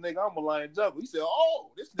Woods, nigga, I'm a Lion Jungle. He said,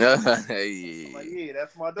 oh, this nigga. Hey. I'm like, yeah,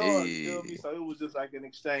 that's my dog. You feel me? So it was just like an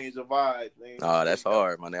exchange of vibes, man. Oh, that's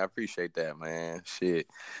hard, man. I appreciate that, man. Shit.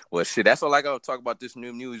 Well, shit, that's all I got to talk about this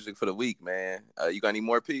new music for the week, man. You got any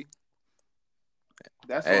more, P?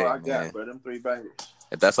 That's all I got, bro. Them 3 bangers.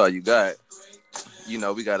 If that's all you got, you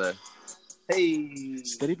know, we got to... Hey.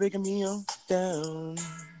 Steady breaking me on down.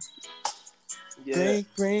 Yeah.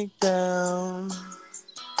 Break down.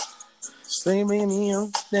 Steady breaking me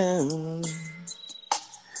on down.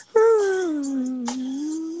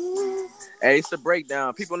 Hey, it's the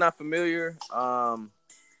breakdown. People not familiar. I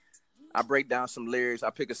break down some lyrics. I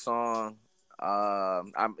pick a song.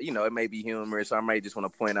 It may be humorous. I may just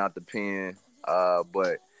want to point out the pen.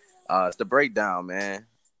 But it's the breakdown, man.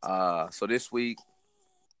 So this week,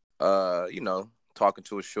 talking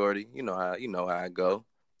to a shorty. You know how I go.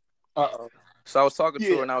 So I was talking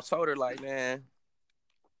to her and I told her, like, man,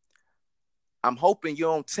 I'm hoping you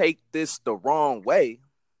don't take this the wrong way,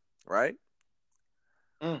 right?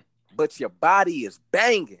 But your body is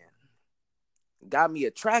banging. Got me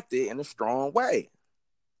attracted in a strong way.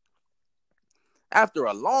 After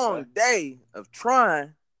a long day of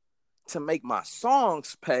trying to make my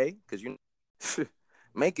songs pay, because you know,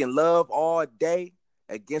 making love all day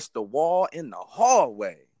against the wall in the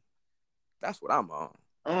hallway. That's what I'm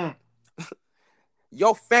on.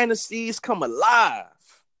 Your fantasies come alive.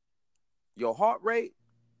 Your heart rate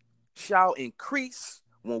shall increase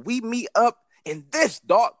when we meet up in this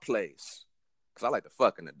dark place. Because I like to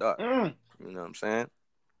fuck in the dark. You know what I'm saying?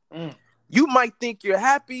 You might think you're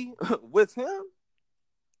happy with him,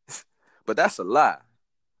 but that's a lie.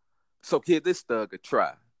 So give this thug a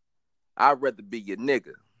try. I'd rather be your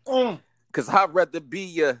nigga. Because I'd rather be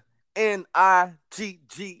your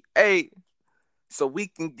Nigga. So we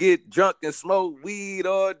can get drunk and smoke weed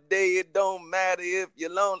all day. It don't matter if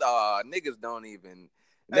you're alone. Niggas don't even.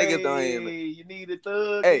 You need a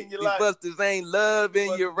thug in your life. These busters ain't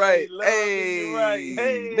loving you right.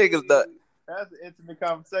 Niggas don't. That's an intimate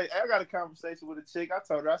conversation. I got a conversation with a chick. I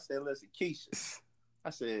told her, I said, listen, Keisha. I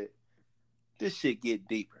said, this shit get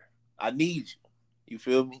deeper. I need you. You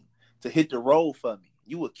feel me? To hit the road for me.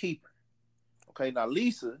 You a keeper. Okay, now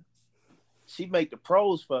Lisa, she make the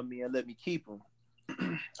pros for me and let me keep them.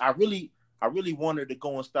 I really want her to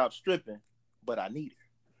go and stop stripping, but I need her.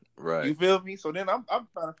 Right. You feel me? So then I'm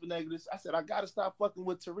trying to finagle this. I said, I gotta stop fucking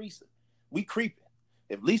with Teresa. We creeping.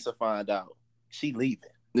 If Lisa find out, she leaving.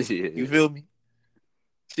 Yeah. You feel me?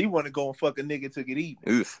 She want to go and fuck a nigga to get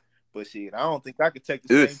even. But shit, I don't think I could take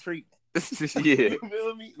the same treatment. Yeah. You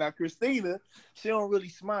feel me? Now Christina, she don't really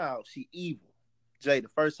smile. She evil. Jay, the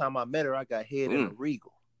first time I met her, I got head in a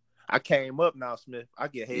Regal. I came up now, Smith. I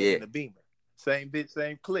get head in a Beamer. Same bitch,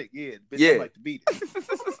 same click. Yeah, bitch, I like to beat it.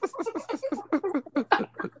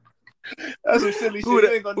 That's some silly shit. Who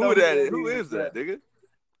that is? Who is that, nigga?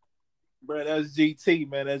 Bro, that's GT,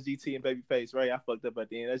 man. That's GT and Babyface Ray. I fucked up at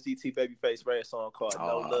the end. That's GT, Babyface Ray. A song called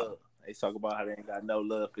No Love. They talk about how they ain't got no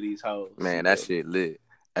love for these hoes. Man, that shit lit.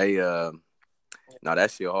 Hey, no,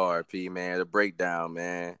 that shit hard, P, man. The breakdown,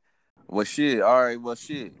 man. Well, shit. All right. Well,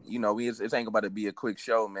 shit. You know, it ain't about to be a quick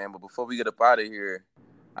show, man. But before we get up out of here,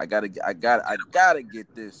 I gotta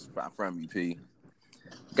get this from you, P.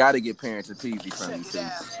 Gotta get Parents and Peasy from you, P.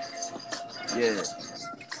 Yeah.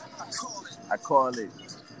 I call it.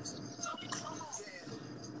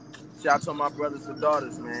 Shout out to my brothers and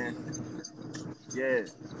daughters, man. Yeah.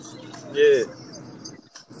 Yeah.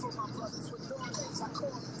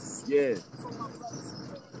 Yeah.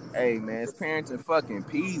 Hey, man, it's Parents and fucking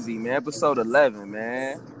Peasy, man. Episode 11,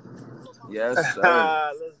 man. Yes,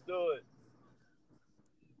 sir. Let's do it.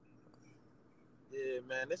 Yeah,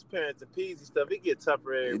 man, this Parents and Peasy stuff, it get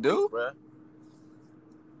tougher every week, bro.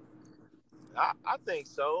 I think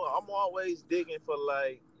so. I'm always digging for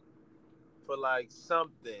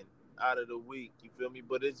something out of the week, you feel me?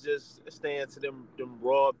 But it's just staying to them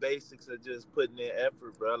raw basics of just putting in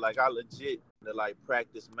effort, bro. Like, I legit to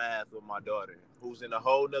practice math with my daughter, who's in a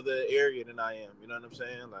whole nother area than I am. You know what I'm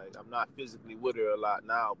saying? Like, I'm not physically with her a lot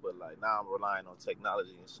now, but now I'm relying on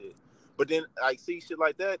technology and shit. But then I see shit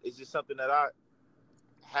like that. It's just something that I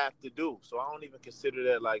have to do. So I don't even consider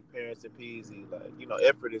that Parents and Peasy.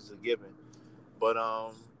 Effort is a given. But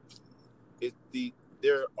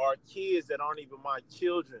there are kids that aren't even my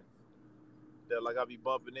children that I be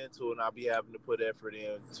bumping into and I be having to put effort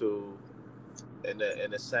into in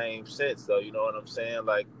the same sense, though. You know what I'm saying?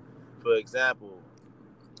 For example,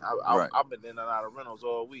 I've been in and out of rentals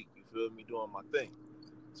all week. You feel me? Doing my thing.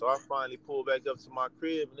 So I finally pulled back up to my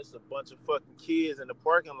crib, and it's a bunch of fucking kids in the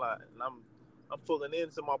parking lot, and I'm pulling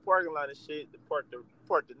into my parking lot and shit to park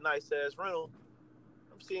the nice ass rental.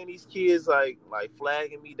 I'm seeing these kids like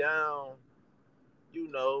flagging me down,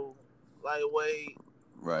 like wait,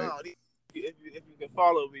 Right. if you can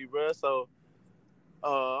follow me, bro. So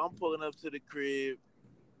I'm pulling up to the crib.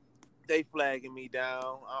 They flagging me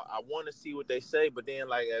down. I want to see what they say, but then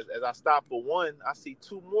like as I stop for one, I see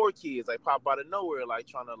two more kids like pop out of nowhere, like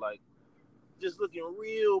trying to like just looking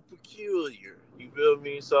real peculiar. You feel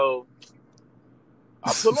me? So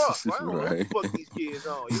I pull off. I don't know what the fuck these kids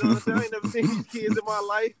on. You know what I'm saying? I ain't never seen these kids in my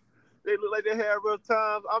life. They look like they had rough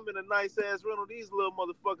times. I'm in a nice ass rental. These little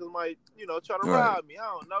motherfuckers might, try to rob me. I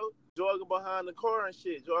don't know. Jogging behind the car and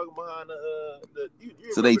shit. Jogging behind the you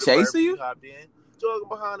so they chasing you? Hopped in. Jogging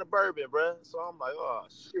behind the Bourbon, bro. So I'm like, oh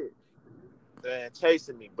shit. Man,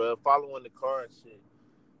 chasing me, bro. Following the car and shit.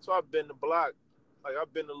 So I've been the block. Like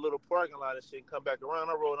I've been the little parking lot and shit. Come back around.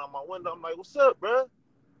 I rolled out my window. I'm like, what's up, bro?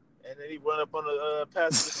 And then he run up on the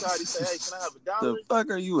passenger side. He said, hey, can I have $1? The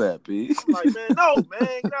fuck are you at, P? I'm like, man, no,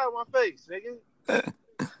 man. Get out of my face, nigga.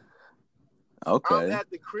 Okay. I'm at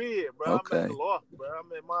the crib, bro. Okay. I'm at the loft, bro.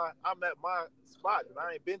 I'm at my spot that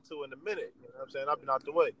I ain't been to in a minute. You know what I'm saying? I've been out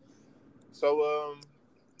the way. So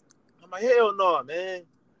I'm like, hell no, man.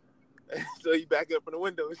 So he back up in the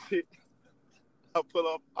window and shit. I pull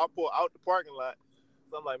out the parking lot.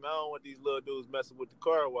 So I'm like, man, I don't want these little dudes messing with the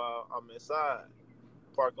car while I'm inside.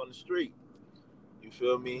 Park on the street. You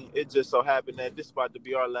feel me? It just so happened that this is about to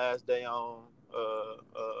be our last day on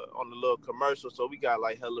the little commercial. So we got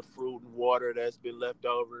like hella fruit and water that's been left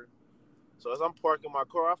over. So as I'm parking my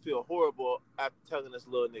car, I feel horrible after telling this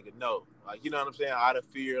little nigga no. Like, you know what I'm saying? Out of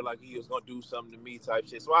fear, like he was gonna do something to me type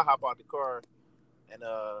shit. So I hop out the car and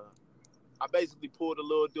I basically pull the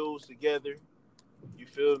little dudes together. You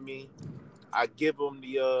feel me? I give them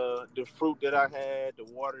the fruit that I had, the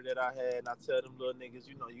water that I had, and I tell them little niggas,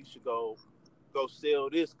 you should go sell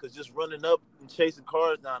this, because just running up and chasing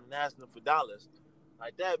cars down and asking them for dollars,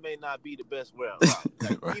 like that may not be the best way.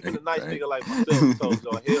 Like, right, even a nice nigga like myself told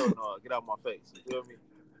you, hell no, get out my face. You feel me?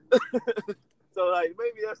 So like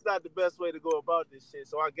maybe that's not the best way to go about this shit.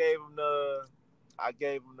 So I gave them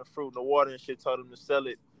the fruit and the water and shit, told them to sell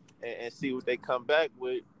it and see what they come back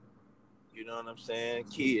with. You know what I'm saying?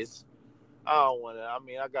 Kids. I don't want to. I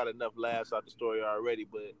mean, I got enough laughs out the story already,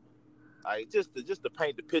 but just to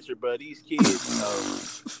paint the picture, bro. These kids,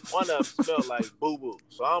 one of them smelled like boo boo.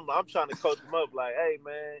 So I'm trying to coach them up, like, hey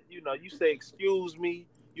man, you say excuse me,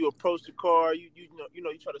 you approach the car, you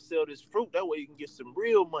try to sell this fruit. That way you can get some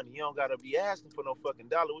real money. You don't gotta be asking for no fucking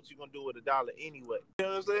dollar. What you gonna do with $1 anyway? You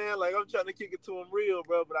know what I'm saying? Like I'm trying to kick it to them real,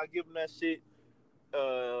 bro. But I give them that shit.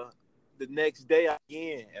 The next day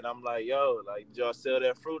again, and I'm like, yo, like, did y'all sell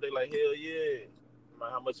that fruit? They like, hell yeah. I'm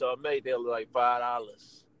like, how much y'all made? They were like $5.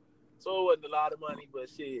 So it wasn't a lot of money,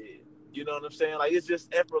 but shit, you know what I'm saying? Like, it's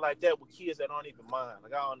just effort like that with kids that don't even mind.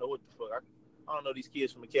 Like, I don't know what the fuck. I don't know these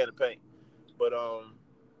kids from a can of paint, but I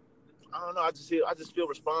don't know. I just feel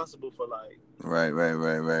responsible for like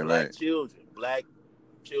black children, black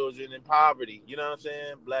children in poverty. You know what I'm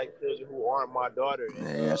saying? Black children who aren't my daughter.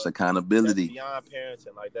 And, that's accountability. That's beyond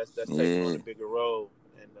parenting. Like that's taking on a bigger role.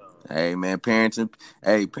 And hey man, parenting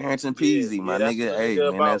peasy, my nigga. Hey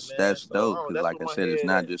man, that's so, dope. Because like I said, it's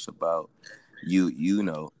not just about you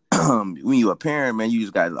know. When you a parent, man, you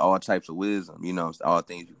just got all types of wisdom. All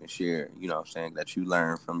things you can share. You know what I'm saying, that you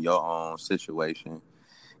learn from your own situation,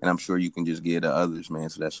 and I'm sure you can just give to others, man.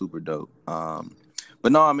 So that's super dope.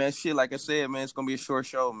 But no, man, shit, like I said, man, it's gonna be a short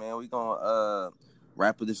show, man. We gonna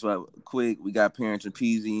wrap this up quick. We got Parents and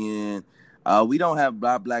Peasy in. We don't have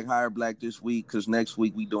Black Hire Black this week because next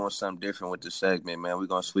week we doing something different with the segment, man. We're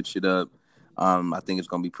gonna switch it up. I think it's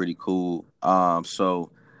gonna be pretty cool. So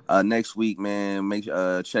next week, man,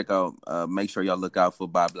 check out. Make sure y'all look out for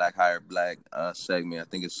Black Hire Black segment. I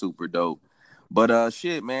think it's super dope. But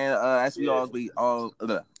shit, man. As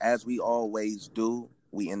we always do,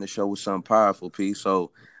 we end the show with something powerful, P.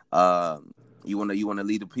 So, you wanna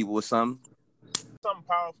lead the people with something? Something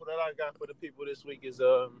powerful that I got for the people this week is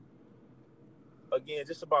again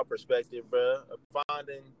just about perspective, bro.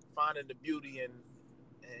 Finding the beauty and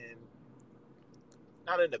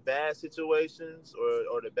not in the bad situations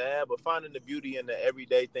or the bad, but finding the beauty in the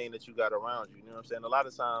everyday thing that you got around you. You know what I'm saying? A lot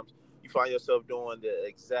of times you find yourself doing the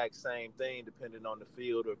exact same thing depending on the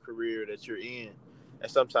field or career that you're in,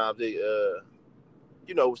 and sometimes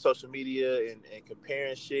with social media and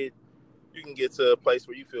comparing shit, you can get to a place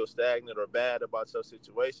where you feel stagnant or bad about your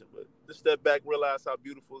situation. But just step back, realize how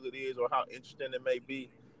beautiful it is or how interesting it may be,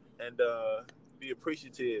 and be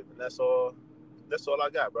appreciative. And that's all I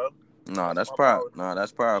got, bro. No, that's powerful. No,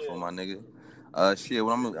 that's powerful, my nigga. Shit,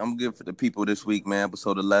 what I'm gonna give for the people this week, man.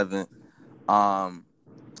 Episode 11. I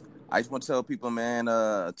just want to tell people, man,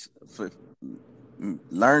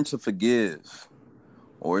 learn to forgive,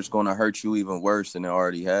 or it's gonna hurt you even worse than it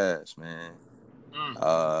already has, man.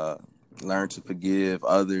 Learn to forgive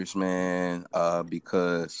others, man,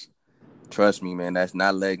 because trust me, man, that's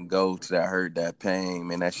not letting go to that hurt, that pain,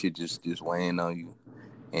 man. That shit just weighing on you.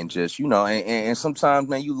 And just, you know, and sometimes,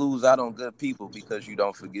 man, you lose out on good people because you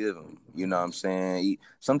don't forgive them. You know what I'm saying?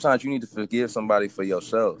 Sometimes you need to forgive somebody for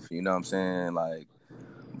yourself. You know what I'm saying? Like,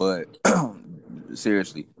 but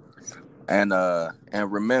seriously. And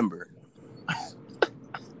remember,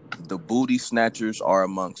 the booty snatchers are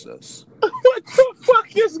amongst us. What the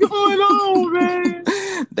fuck is going on, man?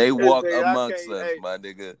 They walk amongst us, my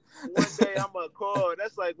nigga. One day I'm gonna call.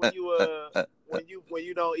 That's like when you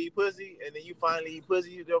don't eat pussy and then you finally eat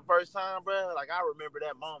pussy your first time, bro. Like I remember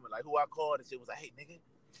that moment. Like who I called and shit was like, "Hey, nigga,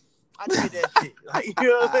 I did that shit." Like you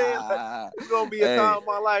know what I'm saying? Like, it's gonna be a time in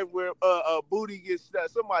my life where a booty gets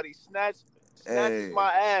snatched. Somebody snatches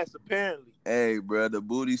my ass. Apparently. Hey, bro, the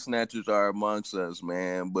booty snatchers are amongst us,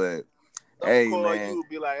 man. But don't call man. You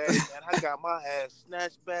be like, "Hey, man, I got my ass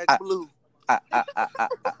snatched back blue."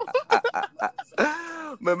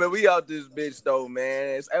 Man, we out this bitch though,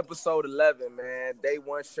 man. It's episode 11, man. Day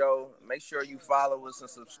one show. Make sure you follow us and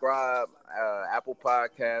subscribe. Apple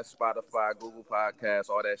Podcasts, Spotify, Google Podcasts,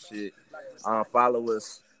 all that shit. Follow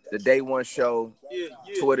us. The Day One Show,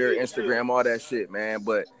 Twitter, Instagram, all that shit, man.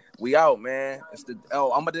 But we out, man.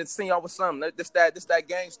 I'm gonna sing y'all with something. This that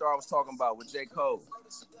Gangstar I was talking about with J. Cole.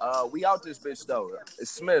 We out this bitch though.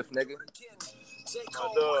 It's Smith, nigga.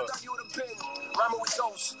 Rhyming with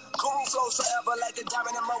ghosts, guru flows forever like a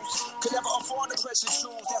diamond in most. Could never afford the precious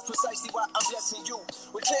shoes. That's precisely why I'm blessing you.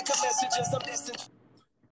 We click a messages, I'm destined.